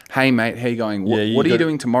 Like, hey mate, how you going? What are you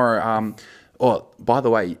doing tomorrow? Oh, by the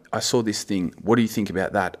way, I saw this thing. What do you think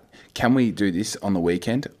about that? Can we do this on the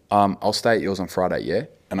weekend? I'll stay at yours on Friday, yeah?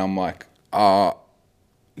 And I'm like,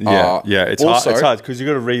 it's hard because you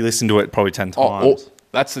got to re-listen to it probably 10 times.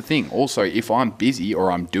 That's the thing. Also, if I'm busy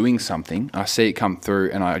or I'm doing something, I see it come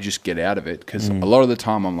through and I just get out of it because a lot of the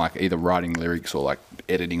time I'm like either writing lyrics or like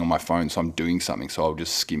editing on my phone, so I'm doing something, so I'll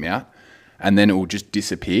just skim out and then it will just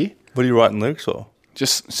disappear. What are you writing lyrics for?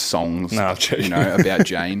 Just songs, about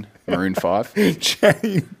Jane, Maroon 5.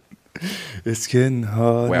 Jane. It's getting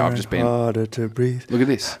harder harder to breathe. Look at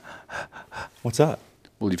this. What's that?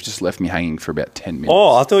 Well, you've just left me hanging for about 10 minutes.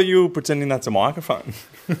 Oh, I thought you were pretending that's a microphone.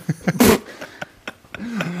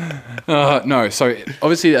 No, so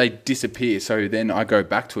obviously they disappear. So then I go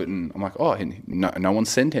back to it and I'm like, oh, no one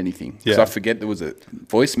sent anything. Yeah. So I forget there was a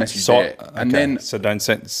voice message there. And then don't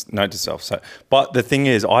send note to self. So, but the thing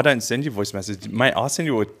is, I don't send you voice message, mate. I send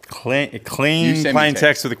you a clean, plain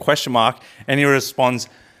text with a question mark, and he responds,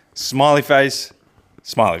 smiley face.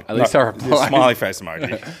 Smiley. At least I reply. Smiley face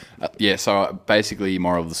emoji. Yeah, so basically,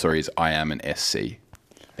 moral of the story is I am an SC.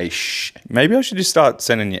 Maybe I should just start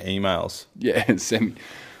sending you emails. Yeah, send me.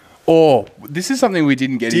 Or this is something we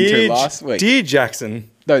didn't get into last week. Dear Jackson.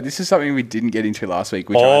 No, this is something we didn't get into last week,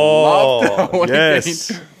 which I loved.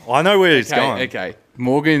 Yes. I know where it's going. Okay.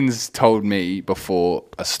 Morgan's told me before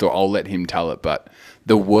a story. I'll let him tell it. But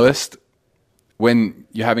the worst, when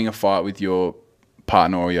you're having a fight with your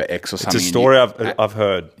partner or your ex or something. It's a story I've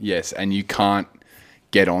heard. Yes, and you can't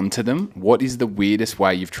get onto them. What is the weirdest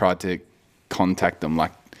way you've tried to contact them?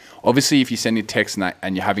 Like, obviously, if you send a text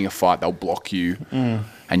and you're having a fight, they'll block you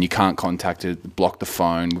and you can't contact it, block the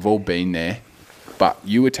phone. We've all been there. But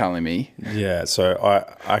you were telling me. Yeah, so I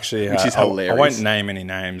actually... Which is hilarious. I won't name any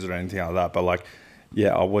names or anything like that, but like,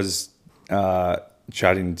 yeah, I was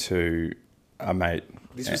chatting to a mate.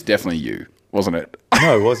 This was definitely you, wasn't it?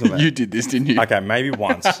 No, it wasn't. You did this, didn't you? Okay, maybe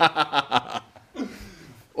once.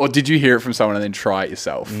 Or did you hear it from someone and then try it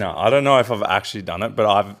yourself? No, I don't know if I've actually done it,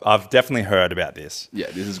 but I've definitely heard about this. Yeah,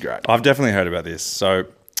 this is great. I've definitely heard about this. So,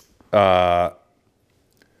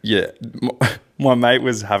 yeah, my mate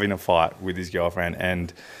was having a fight with his girlfriend,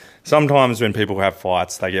 and sometimes when people have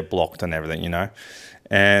fights, they get blocked and everything, you know.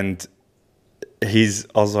 And I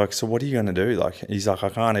was like, so what are you going to do? Like, he's like, I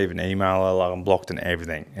can't even email her. Like, I'm blocked and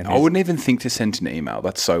everything. And I wouldn't even think to send an email.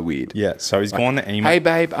 That's so weird. Yeah, so he's gone the email. Hey,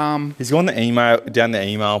 babe. He's gone down the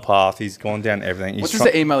email path. He's gone down everything. What does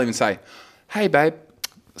the email even say? Hey, babe.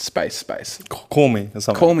 Space. Call me or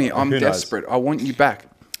something. Call me. I'm desperate. I want you back.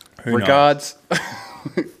 Regards.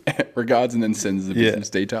 Regards, and then sends the business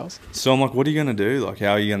details. So I'm like, what are you going to do? Like,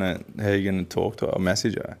 how are you going to talk to her or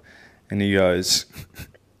message her? And he goes,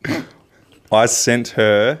 I sent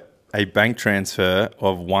her a bank transfer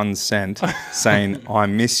of 1 cent saying, I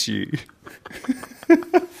miss you.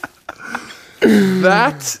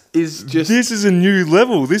 That is just... This is a new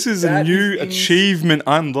level. This is a new achievement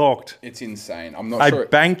unlocked. It's insane. I'm not sure... A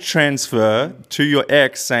bank transfer to your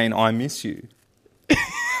ex saying, I miss you.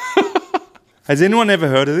 Has anyone ever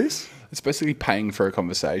heard of this? It's basically paying for a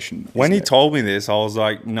conversation. When he told me this, I was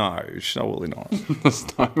like, no, surely not. There's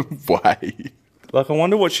no way. Like, I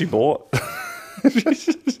wonder what she bought.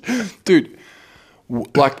 Dude,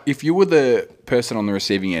 like, if you were the person on the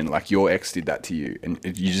receiving end, like your ex did that to you, and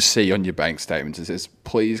you just see on your bank statements, it says,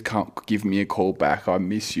 please give me a call back, I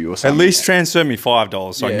miss you, or something. At least transfer me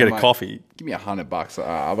 $5 so I can get a coffee. Give me $100,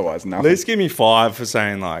 otherwise nothing. At least give me $5 for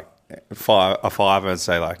saying, like, a $5 and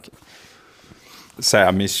say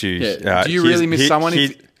I miss you. Yeah. Do you really miss someone?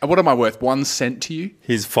 What am I worth? 1 cent to you?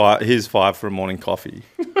 Here's $5 for a morning coffee.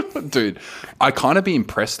 Dude, I'd kind of be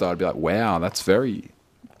impressed though. I'd be like, wow, that's very...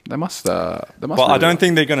 They must But I don't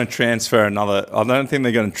think they're going to transfer I don't think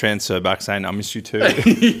they're going to transfer back saying, I miss you too.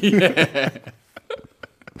 Yeah.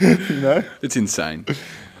 You know? It's insane.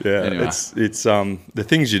 Yeah. Anyway. It's the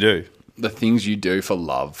things you do. The things you do for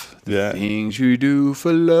love. Yeah. Things you do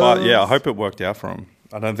for love. But yeah, I hope it worked out for him.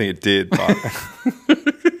 I don't think it did, but...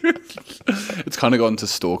 It's kind of gone to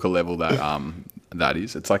stalker level that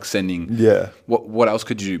is. It's like sending... Yeah. What else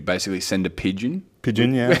could you do? Basically send a pigeon?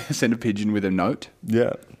 Pigeon, yeah. Send a pigeon with a note?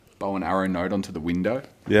 Yeah. Bow and arrow note onto the window?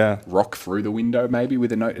 Yeah. Rock through the window maybe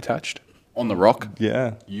with a note attached? On the rock?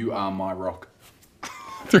 Yeah. You are my rock.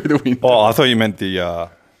 Through the window. Oh, I thought you meant the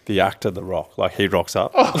actor, The Rock. Like, he rocks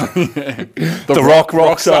up. Oh, yeah. The Rock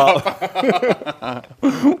rocks up.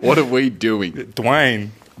 What are we doing?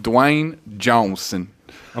 Dwayne Johnson.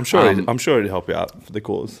 I'm sure it'd help you out for the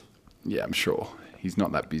cause. Yeah, I'm sure. He's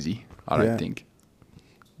not that busy, I don't think.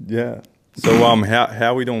 Yeah. So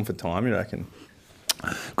how are we doing for time, you reckon?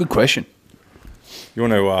 Good question. You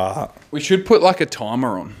want to... We should put like a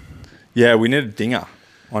timer on. Yeah, we need a dinger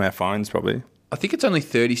on our phones probably. I think it's only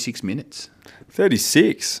 36 minutes.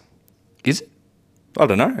 36? Is it? I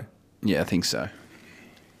don't know. Yeah, I think so.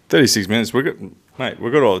 36 minutes. We're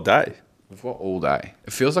good all day. We've got all day.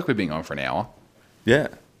 It feels like we've been on for an hour. Yeah.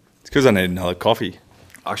 It's because I need another coffee.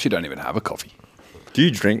 I actually don't even have a coffee. Do you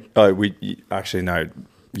drink... Oh, actually, no.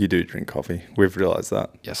 You do drink coffee. We've realised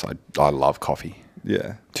that. Yes, I love coffee.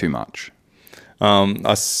 Yeah. Too much.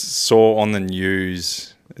 I saw on the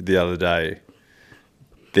news the other day,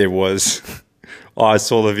 there was... I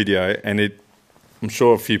saw the video and I'm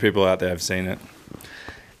sure a few people out there have seen it.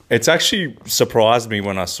 It's actually surprised me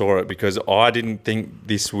when I saw it because I didn't think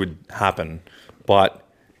this would happen. But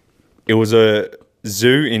it was a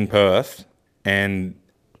zoo in Perth and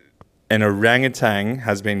an orangutan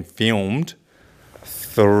has been filmed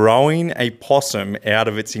throwing a possum out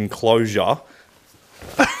of its enclosure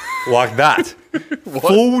like that.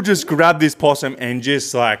 Full just grabbed this possum and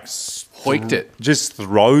just like... Hoiked it. Just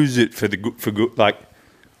throws it for good. Like,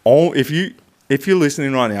 if you're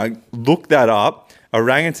listening right now, look that up.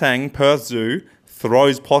 Orangutan, Perth Zoo,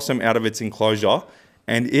 throws possum out of its enclosure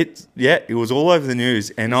and it was all over the news.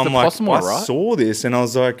 And I'm the like, possum I all right? saw this, and I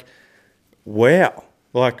was like, wow,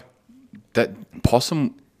 like That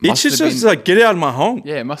possum. it's must just, have just been, like get out of my home.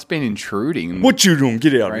 yeah, it must have been intruding. What you doing?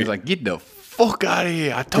 Get out of He's here! like, get the fuck out of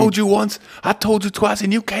here! I told you once, I told you twice,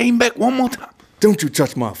 and you came back one more time. Don't you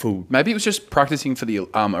touch my food. Maybe it was just practicing for the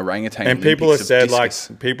orangutan. And people have Olympics of said discus.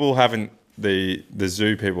 like people haven't the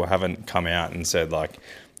zoo people haven't come out and said like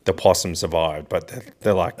the possum survived, but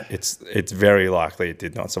they're like it's very likely it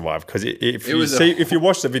did not survive because if you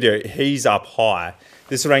watch the video, he's up high.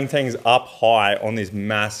 This orangutan's up high on this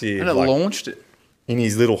massive and it launched it. in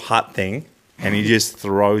his little hut thing, and he just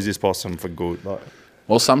throws this possum for good. Like,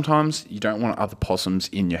 Well, sometimes you don't want other possums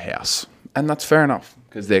in your house, and that's fair enough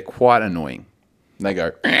because they're quite annoying. They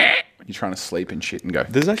go, you're trying to sleep and shit, and go.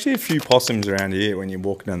 there's actually a few possums around here when you're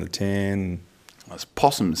walking down the tan. It's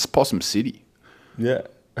Possum City. Yeah,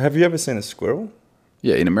 have you ever seen a squirrel?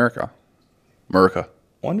 Yeah, in America. America.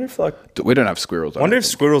 Wonder if like We don't have squirrels. wonder if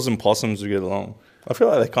squirrels and possums would get along. I feel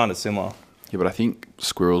like they're kind of similar. Yeah, but I think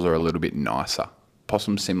squirrels are a little bit nicer.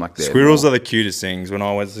 Possums seem like they're Squirrels more- are the cutest things. When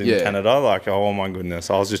I was in Yeah. Canada, like, oh my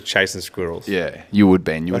goodness, I was just chasing squirrels. Yeah, you would,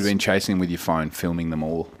 Ben. You would have been chasing them with your phone, filming them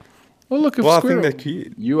all. Well, look, Well, I think they're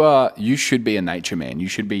cute. You should be a nature man. You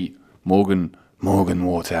should be Morgan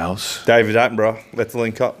Waterhouse. David Attenborough, let's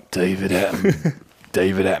link up. David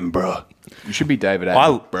Attenborough. You should be David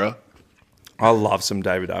Attenborough. I love some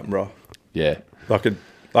David Attenborough. Yeah. David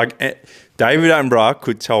Attenborough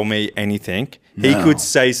could tell me anything. He could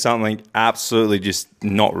say something absolutely just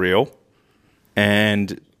not real,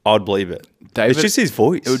 and I'd believe it. It's just his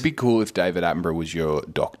voice. It would be cool if David Attenborough was your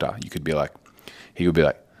doctor. You could be like, he would be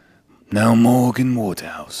like, now Morgan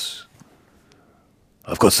Waterhouse,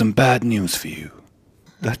 I've got some bad news for you.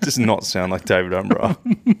 That does not sound like David Attenborough.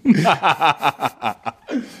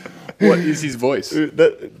 What is his voice?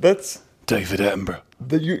 That's David Attenborough.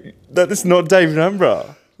 that is not David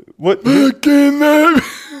Attenborough. What?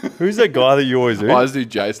 Who's that guy that you always do? I always do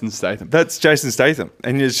Jason Statham. That's Jason Statham,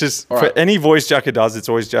 and it's just All for right. any voice Jacker does, it's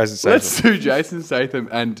always Jason Statham. Let's do Jason Statham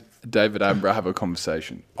and David Attenborough have a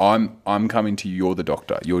conversation. I'm coming to you. You're the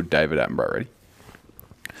doctor. You're David Attenborough. Ready?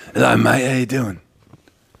 Hello, mate. How you doing?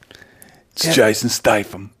 It's Jason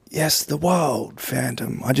Statham. Yes, the wild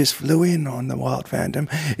phantom. I just flew in on the wild phantom.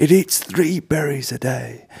 It eats 3 berries a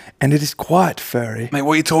day, and it is quite furry. Mate,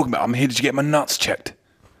 what are you talking about? I'm here to get my nuts checked.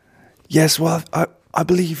 Yes, well, I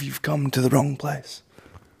believe you've come to the wrong place.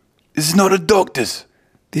 This is not a doctor's.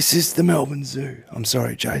 This is the Melbourne Zoo. I'm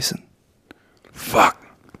sorry, Jason. Fuck.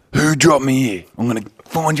 Who dropped me here? I'm going to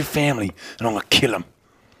find your family and I'm going to kill them.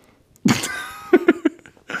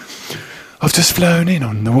 I've just flown in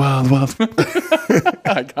on the wild.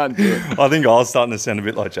 I can't do it. I think I was starting to sound a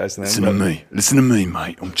bit like Jason. Listen to me. Listen to me,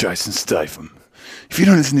 mate. I'm Jason Statham. If you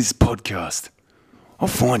don't listen to this podcast, I'll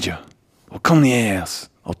find you. I'll come to your house.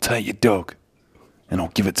 I'll take your dog. And I'll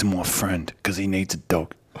give it to my friend because he needs a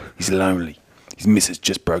dog. He's lonely. His missus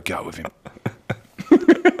just broke up with him.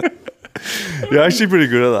 You're actually pretty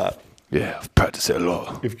good at that. Yeah, I've practiced it a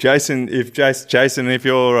lot. If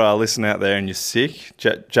you're listening out there and you're sick,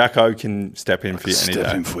 Jacko can step in for you any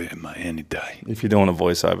Step day. in for you, mate, any day. If you're doing a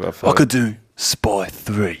voiceover. For I could do Spy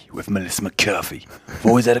 3 with Melissa McCarthy. I've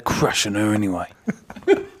always had a crush on her anyway.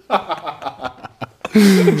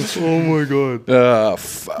 Oh my god.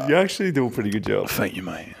 Fuck. You actually do a pretty good job. Thank you,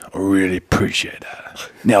 mate. I really appreciate that.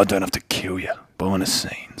 Now I don't have to kill you behind the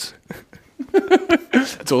scenes.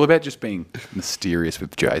 It's all about just being mysterious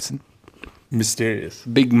with Jason. Mysterious.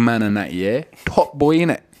 Big man in that, yeah. Top Boy in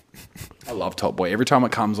it. I love Top Boy. Every time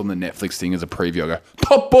it comes on the Netflix thing as a preview, I go,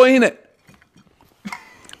 Top Boy in it.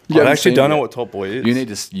 I actually don't know what Top Boy is.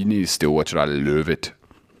 You need to still watch it. I love it.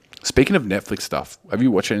 Speaking of Netflix stuff, have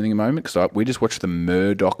you watched anything at the moment? Because we just watched the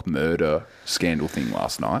Murdoch murder scandal thing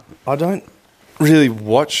last night. I don't really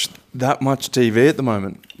watch that much TV at the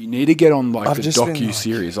moment. You need to get on I've the just been,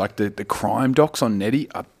 docu-series, like the crime docs on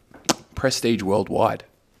Netty, are prestige worldwide.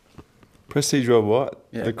 Prestige Worldwide.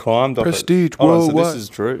 Yeah. The crime doc. Prestige So Worldwide. this is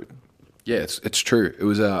true. Yeah, it's true. It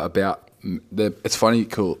was about it's funny you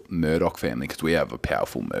call it Murdoch family because we have a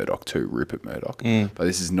powerful Murdoch too, Rupert Murdoch. But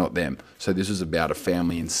this is not them. So this was about a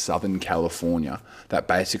family in Southern California that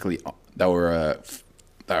basically they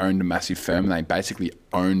owned a massive firm and they basically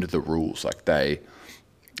owned the rules. Like they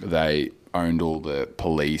owned all the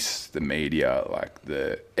police, the media, like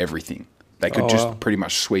the everything. They could just pretty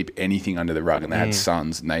much sweep anything under the rug, and they had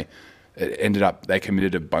sons, and they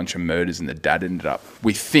committed a bunch of murders, and the dad ended up,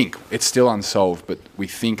 we think, it's still unsolved, but we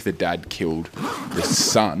think the dad killed the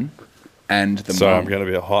son and the So I'm mum. going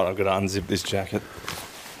to be hot. I've got to unzip this jacket.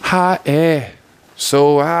 Hot air.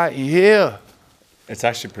 So hot in here. It's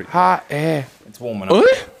actually pretty. Hot air. It's warming up.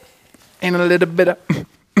 And a little bit of,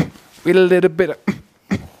 with a little bit of,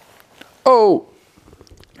 oh.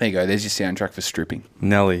 There you go. There's your soundtrack for stripping.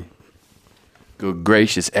 Nelly. Good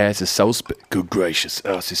gracious, ass is so good gracious,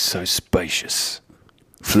 ass is so spacious.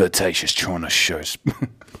 Flirtatious, trying to show.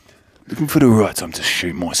 Looking for the right time to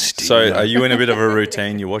shoot my stick. So, are you in a bit of a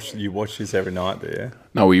routine? You watch this every night, do you?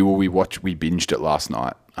 No, we binged it last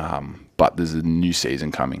night. But there's a new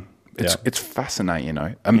season coming. It's fascinating, you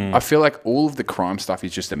know. I feel like all of the crime stuff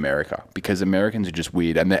is just America because Americans are just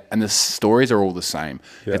weird, and the stories are all the same.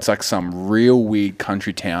 Yeah. It's like some real weird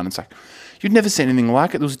country town. It's like you'd never seen anything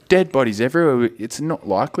like it. There was dead bodies everywhere. It's not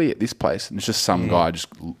likely at this place. And it's just some guy just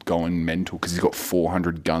going mental because he's got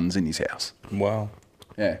 400 guns in his house. Wow.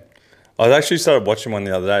 Yeah. I actually started watching one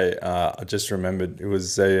the other day. I just remembered it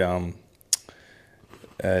was it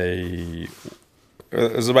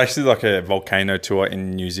was basically like a volcano tour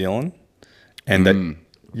in New Zealand, and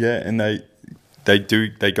they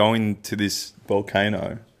go into this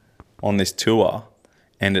volcano on this tour,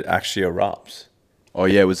 and it actually erupts. Oh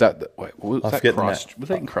yeah, was that was that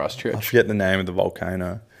in Christchurch? I forget the name of the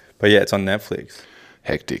volcano, but yeah, it's on Netflix.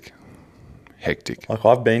 Hectic. Like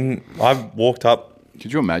I've walked up.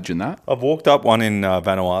 Could you imagine that? I've walked up one in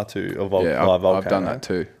Vanuatu. I've done that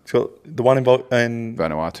too. It's got the one in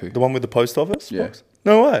Vanuatu. The one with the post office? Yeah. Box?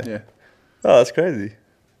 No way. Yeah. Oh, that's crazy.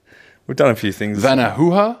 We've done a few things.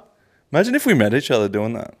 Vanuatu? Imagine if we met each other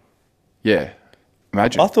doing that. Yeah.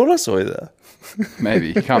 Imagine. I thought I saw you there.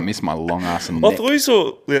 Maybe. You can't miss my long ass and I neck. thought you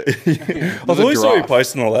saw... I thought you saw you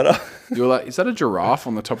posting a letter. You were like, is that a giraffe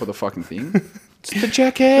on the top of the fucking thing? It's the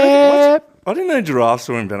jacket. I didn't know giraffes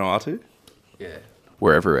were in Vanuatu. Yeah.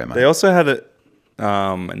 We're everywhere, mate. They also had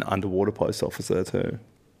an underwater post office there too.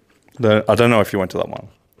 I don't know if you went to that one.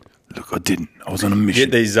 Look, I didn't. I was on a You mission.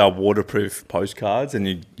 get these waterproof postcards,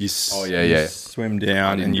 and you swim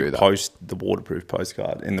down and you post the waterproof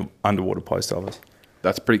postcard in the underwater post office.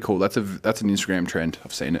 That's pretty cool. That's an Instagram trend.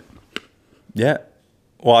 I've seen it. Yeah.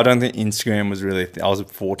 Well, I don't think Instagram was really... I was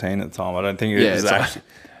 14 at the time. I don't think it was actually...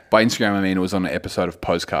 By Instagram, I mean it was on an episode of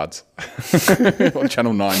Postcards on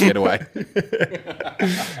Channel 9, Getaway.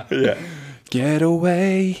 Yeah.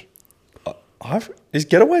 Getaway. Is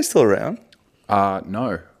Getaway still around?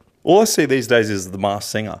 No. All I see these days is The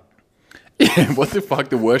Masked Singer. Yeah, what the fuck?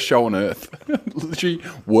 The worst show on earth. Literally,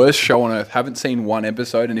 worst show on earth. Haven't seen one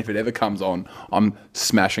episode, and if it ever comes on, I'm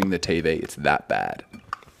smashing the TV. It's that bad.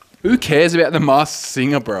 Who cares about The Masked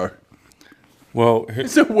Singer, bro? Well,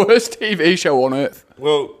 it's the worst TV show on earth.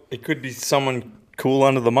 Well, it could be someone cool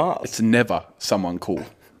under the mask. It's never someone cool.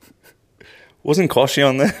 Wasn't Koshi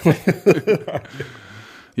on there?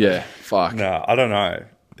 Yeah, fuck. No, I don't know.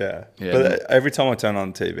 Yeah. But every time I turn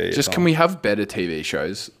on TV... Can we have better TV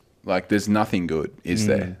shows? Like, there's nothing good, is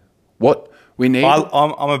there? What we need...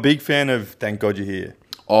 I'm a big fan of Thank God You're Here.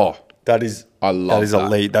 Oh. I love that.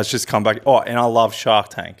 Elite. That's just come back. Oh, and I love Shark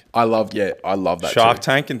Tank. I love that Shark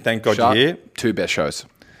Tank and Thank God You're Here. Two best shows.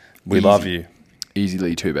 We love you.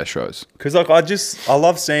 Easily two best shows. Because I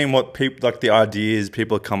love seeing what people, like the ideas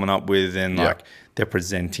people are coming up with, and like they're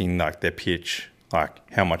presenting like their pitch, like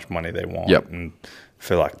how much money they want, and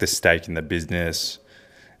for like the stake in the business.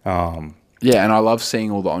 Yeah, and I love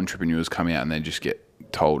seeing all the entrepreneurs come out and they just get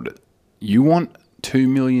told, "You want $2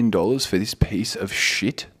 million for this piece of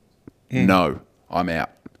shit?" No, I'm out.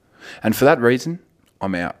 And for that reason,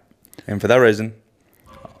 I'm out. And for that reason,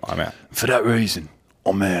 I'm out. For that reason,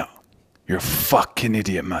 I'm out. You're a fucking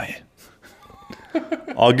idiot, mate.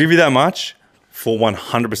 I'll give you that much for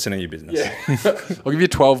 100% of your business. Yeah. I'll give you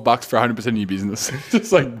 $12 for 100% of your business.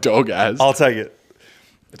 Just like dog ass. I'll take it.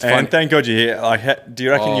 It's and funny. Thank God you're here. Like, do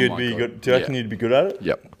you reckon you'd be good? Do you reckon you'd be good at it?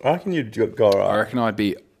 Yep. I reckon you'd go all right. I reckon I'd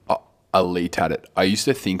be elite at it. I used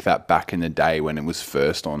to think that back in the day when it was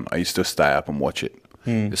first on. I used to stay up and watch it.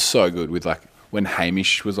 It's so good with like when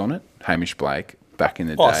Hamish was on it. Hamish Blake back in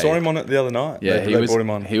the day. I saw him on it the other night. Yeah, they brought him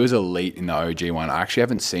on. He was elite in the OG one. I actually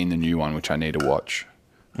haven't seen the new one, which I need to watch.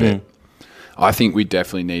 But I think we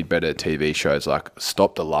definitely need better TV shows. Like,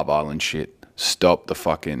 stop the Love Island shit. Stop the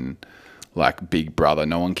fucking like Big Brother.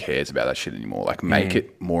 No one cares about that shit anymore. Like, make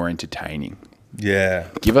it more entertaining. Yeah.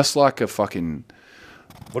 Give us like a fucking...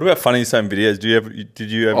 What about funny same videos? Did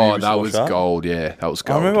you ever? Oh, that was gold. Yeah, that was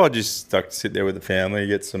gold. I remember I just like sit there with the family,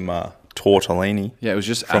 get some tortellini. Yeah, it was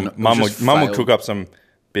just Mum would cook up some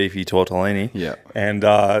beefy tortellini. Yeah, and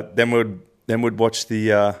then we'd watch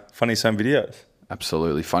the funny same videos.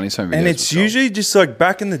 Absolutely, funny same videos. And it's usually just like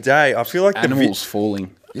back in the day. I feel like animals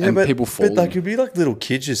falling. Yeah, and people falling. But like it'd be like little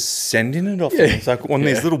kids just sending it off. It's like on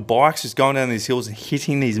these little bikes just going down these hills and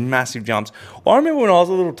hitting these massive jumps. I remember when I was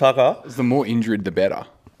a little tucker. The more injured, the better.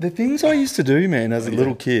 the things I used to do, man, as a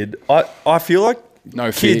little kid, I feel like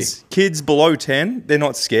No fear. kids below 10, they're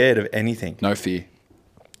not scared of anything. No fear.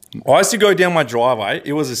 I used to go down my driveway.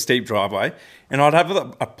 It was a steep driveway, and I'd have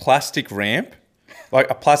a plastic ramp, like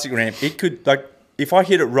a plastic ramp. It could, like, if I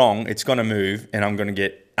hit it wrong, it's going to move, and I'm going to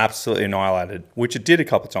get absolutely annihilated, which it did a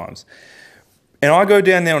couple of times. And I go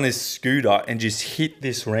down there on this scooter and just hit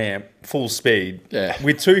this ramp full speed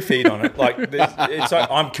with 2 feet on it. Like, it's like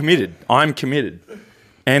I'm committed. I'm committed.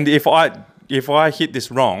 And if I hit this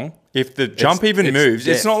wrong, if the jump even moves,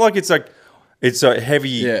 it's not like it's a heavy.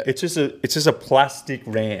 Yeah. It's just a plastic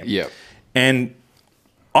ramp. Yeah. And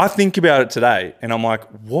I think about it today, and I'm like,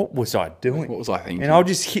 what was I doing? What was I thinking? And I'll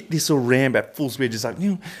just hit this little ramp at full speed, just like,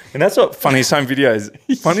 and that's what Funniest Home Videos.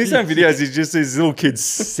 Funniest Home Videos is just these little kids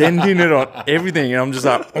sending it on everything, and I'm just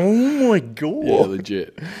like, oh my god, yeah,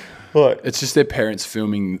 legit. Like, it's just their parents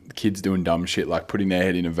filming kids doing dumb shit, like putting their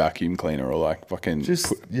head in a vacuum cleaner or like fucking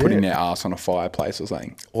putting their ass on a fireplace or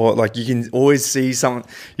something. Or like you can always see something.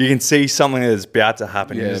 You can see something that's about to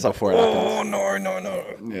happen. Yeah, before it happens. Oh no.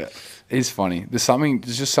 Yeah. It's funny. There's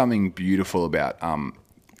just something beautiful about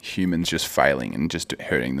humans just failing and just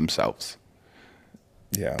hurting themselves.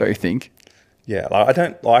 Yeah. Don't you think? Yeah. Like, I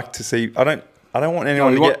don't like to see. I don't want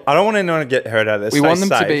anyone to get hurt out of this. We want them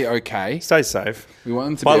to be okay. Stay safe. We want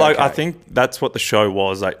them to be okay. I think that's what the show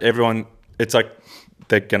was. Like everyone, it's like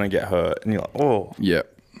they're gonna get hurt, and you're like, oh. Yeah.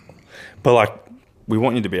 But like, we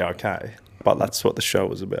want you to be okay. But that's what the show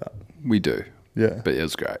was about. We do. Yeah. But it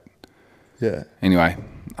was great. Yeah. Anyway,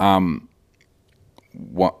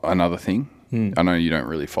 what another thing? I know you don't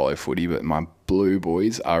really follow footy, but my Blue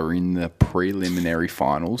Boys are in the preliminary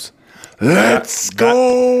finals. Let's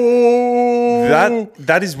go!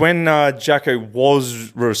 That is when Jacko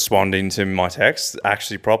was responding to my text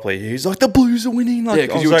actually properly. He's like, the Blues are winning. Like, yeah,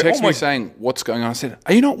 because you were texting me saying, what's going on? I said,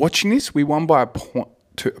 are you not watching this? We won by a point.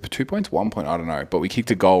 2 points, 1 point, I don't know. But we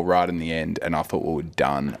kicked a goal right in the end, and I thought we were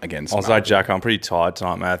done against. I was like, Jack, I'm pretty tired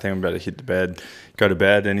tonight, man. I think I'm about to go to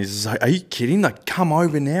bed. And he's just like, are you kidding? Like, come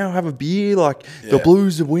over now, have a beer. Like, the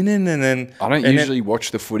Blues are winning. And then I don't usually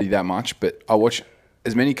watch the footy that much, but I watch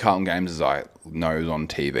as many Carlton games as I know is on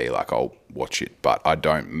TV. Like, I'll watch it, but I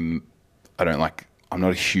don't like. I'm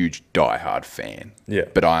not a huge diehard fan. Yeah.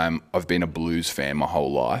 But I've been a Blues fan my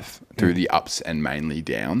whole life through the ups and mainly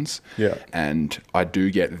downs. Yeah. And I do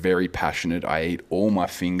get very passionate. I eat all my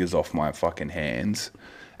fingers off my fucking hands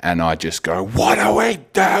and I just go, what are we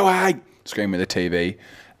doing? Scream at the TV.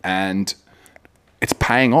 And it's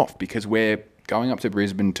paying off because we're going up to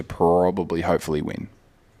Brisbane to probably, hopefully win.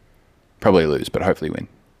 Probably lose, but hopefully win.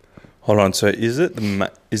 Hold on. So is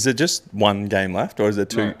it just one game left or is there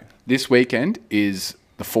two? No. This weekend is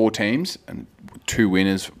the 4 teams and 2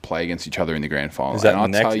 winners play against each other in the grand final. Is that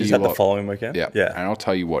the following weekend? Yeah. Yeah. And I'll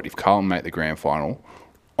tell you what, if Carlton make the grand final,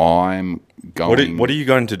 I'm going... What are you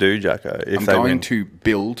going to do, Jacko, if they win? I'm going to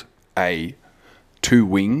build 2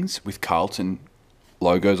 wings with Carlton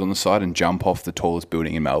logos on the side and jump off the tallest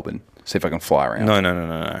building in Melbourne. See if I can fly around.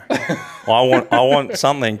 No. I want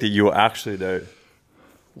something that you actually do.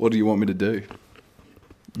 What do you want me to do?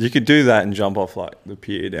 You could do that and jump off like the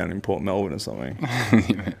pier down in Port Melbourne or something.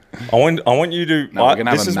 I want you to. No, we're gonna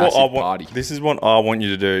have a massive party. This is what I want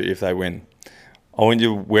you to do if they win. I want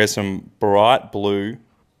you to wear some bright blue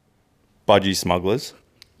budgie smugglers.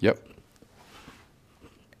 Yep.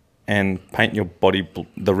 And paint your body,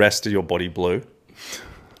 the rest of your body blue,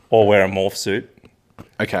 or wear a morph suit.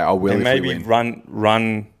 Okay, I will. And if maybe we win.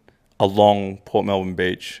 run along Port Melbourne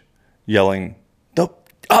Beach, yelling,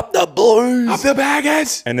 "Up the Blues! Up the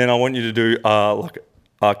Baggers!" And then I want you to do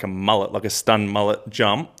like a mullet, like a stunned mullet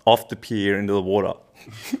jump off the pier into the water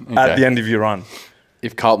at the end of your run.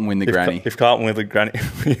 If Carlton win the granny. If Carlton win the granny.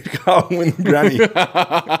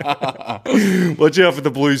 Watch out for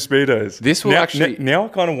the blue Speedos. This will now I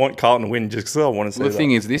kind of want Carlton to win just because I want to see The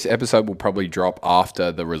thing is, this episode will probably drop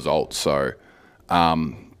after the results. So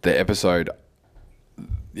the episode,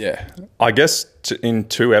 I guess in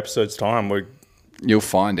 2 episodes' time, you'll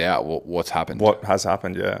find out what's happened. What has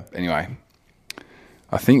happened, yeah. Anyway,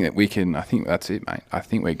 I think that's it, mate. I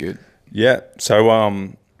think we're good. Yeah. So,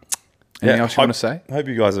 anything else you want to say? I hope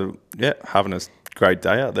you guys are having a great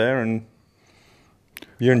day out there and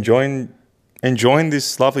you're enjoying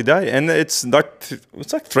this lovely day. And it's like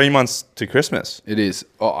 3 months to Christmas. It is.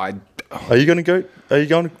 Are you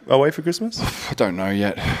going away for Christmas? I don't know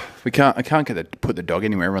yet. I can't put the dog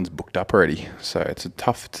anywhere. Everyone's booked up already. So it's a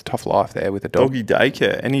tough life there with the dog. Doggy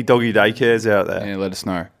daycare. Any doggy daycares out there? Yeah, let us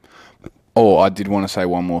know. Oh, I did want to say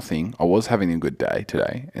one more thing. I was having a good day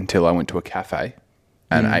today until I went to a cafe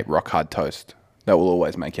and ate rock hard toast. That will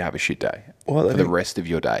always make you have a shit day for the rest of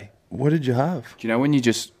your day. What did you have? Do you know when you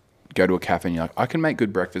just go to a cafe and you're like, I can make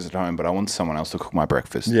good breakfast at home, but I want someone else to cook my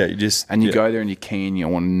breakfast. Yeah, you just... And you yeah. go there and you're keen, you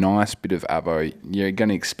want a nice bit of avo. You're going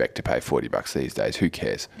to expect to pay $40 these days. Who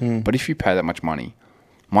cares? But if you pay that much money,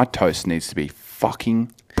 my toast needs to be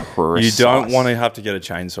fucking precise. You don't want to have to get a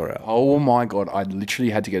chainsaw out. Oh my God. I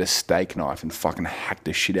literally had to get a steak knife and fucking hack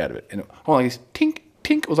the shit out of it. And like this tink,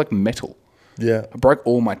 tink. It was like metal. Yeah. I broke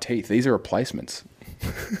all my teeth. These are replacements.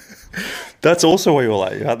 That's also where you were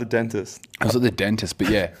like, you're at the dentist. I was at the dentist, but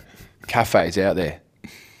yeah, cafes out there,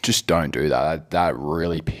 just don't do that. That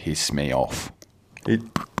really pissed me off. I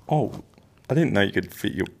didn't know you could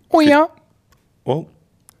fit your... Yeah. Well,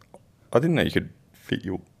 I didn't know you could fit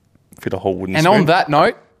a whole wooden And spoon. on that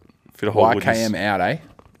note, Fit a whole YKM out, eh?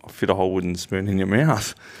 Fit a whole wooden spoon in your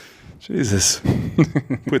mouth. Jesus.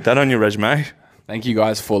 Put that on your resume. Thank you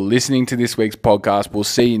guys for listening to this week's podcast. We'll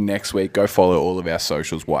see you next week. Go follow all of our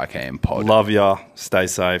socials, YKM Pod. Love ya. Stay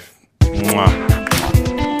safe. Mwah.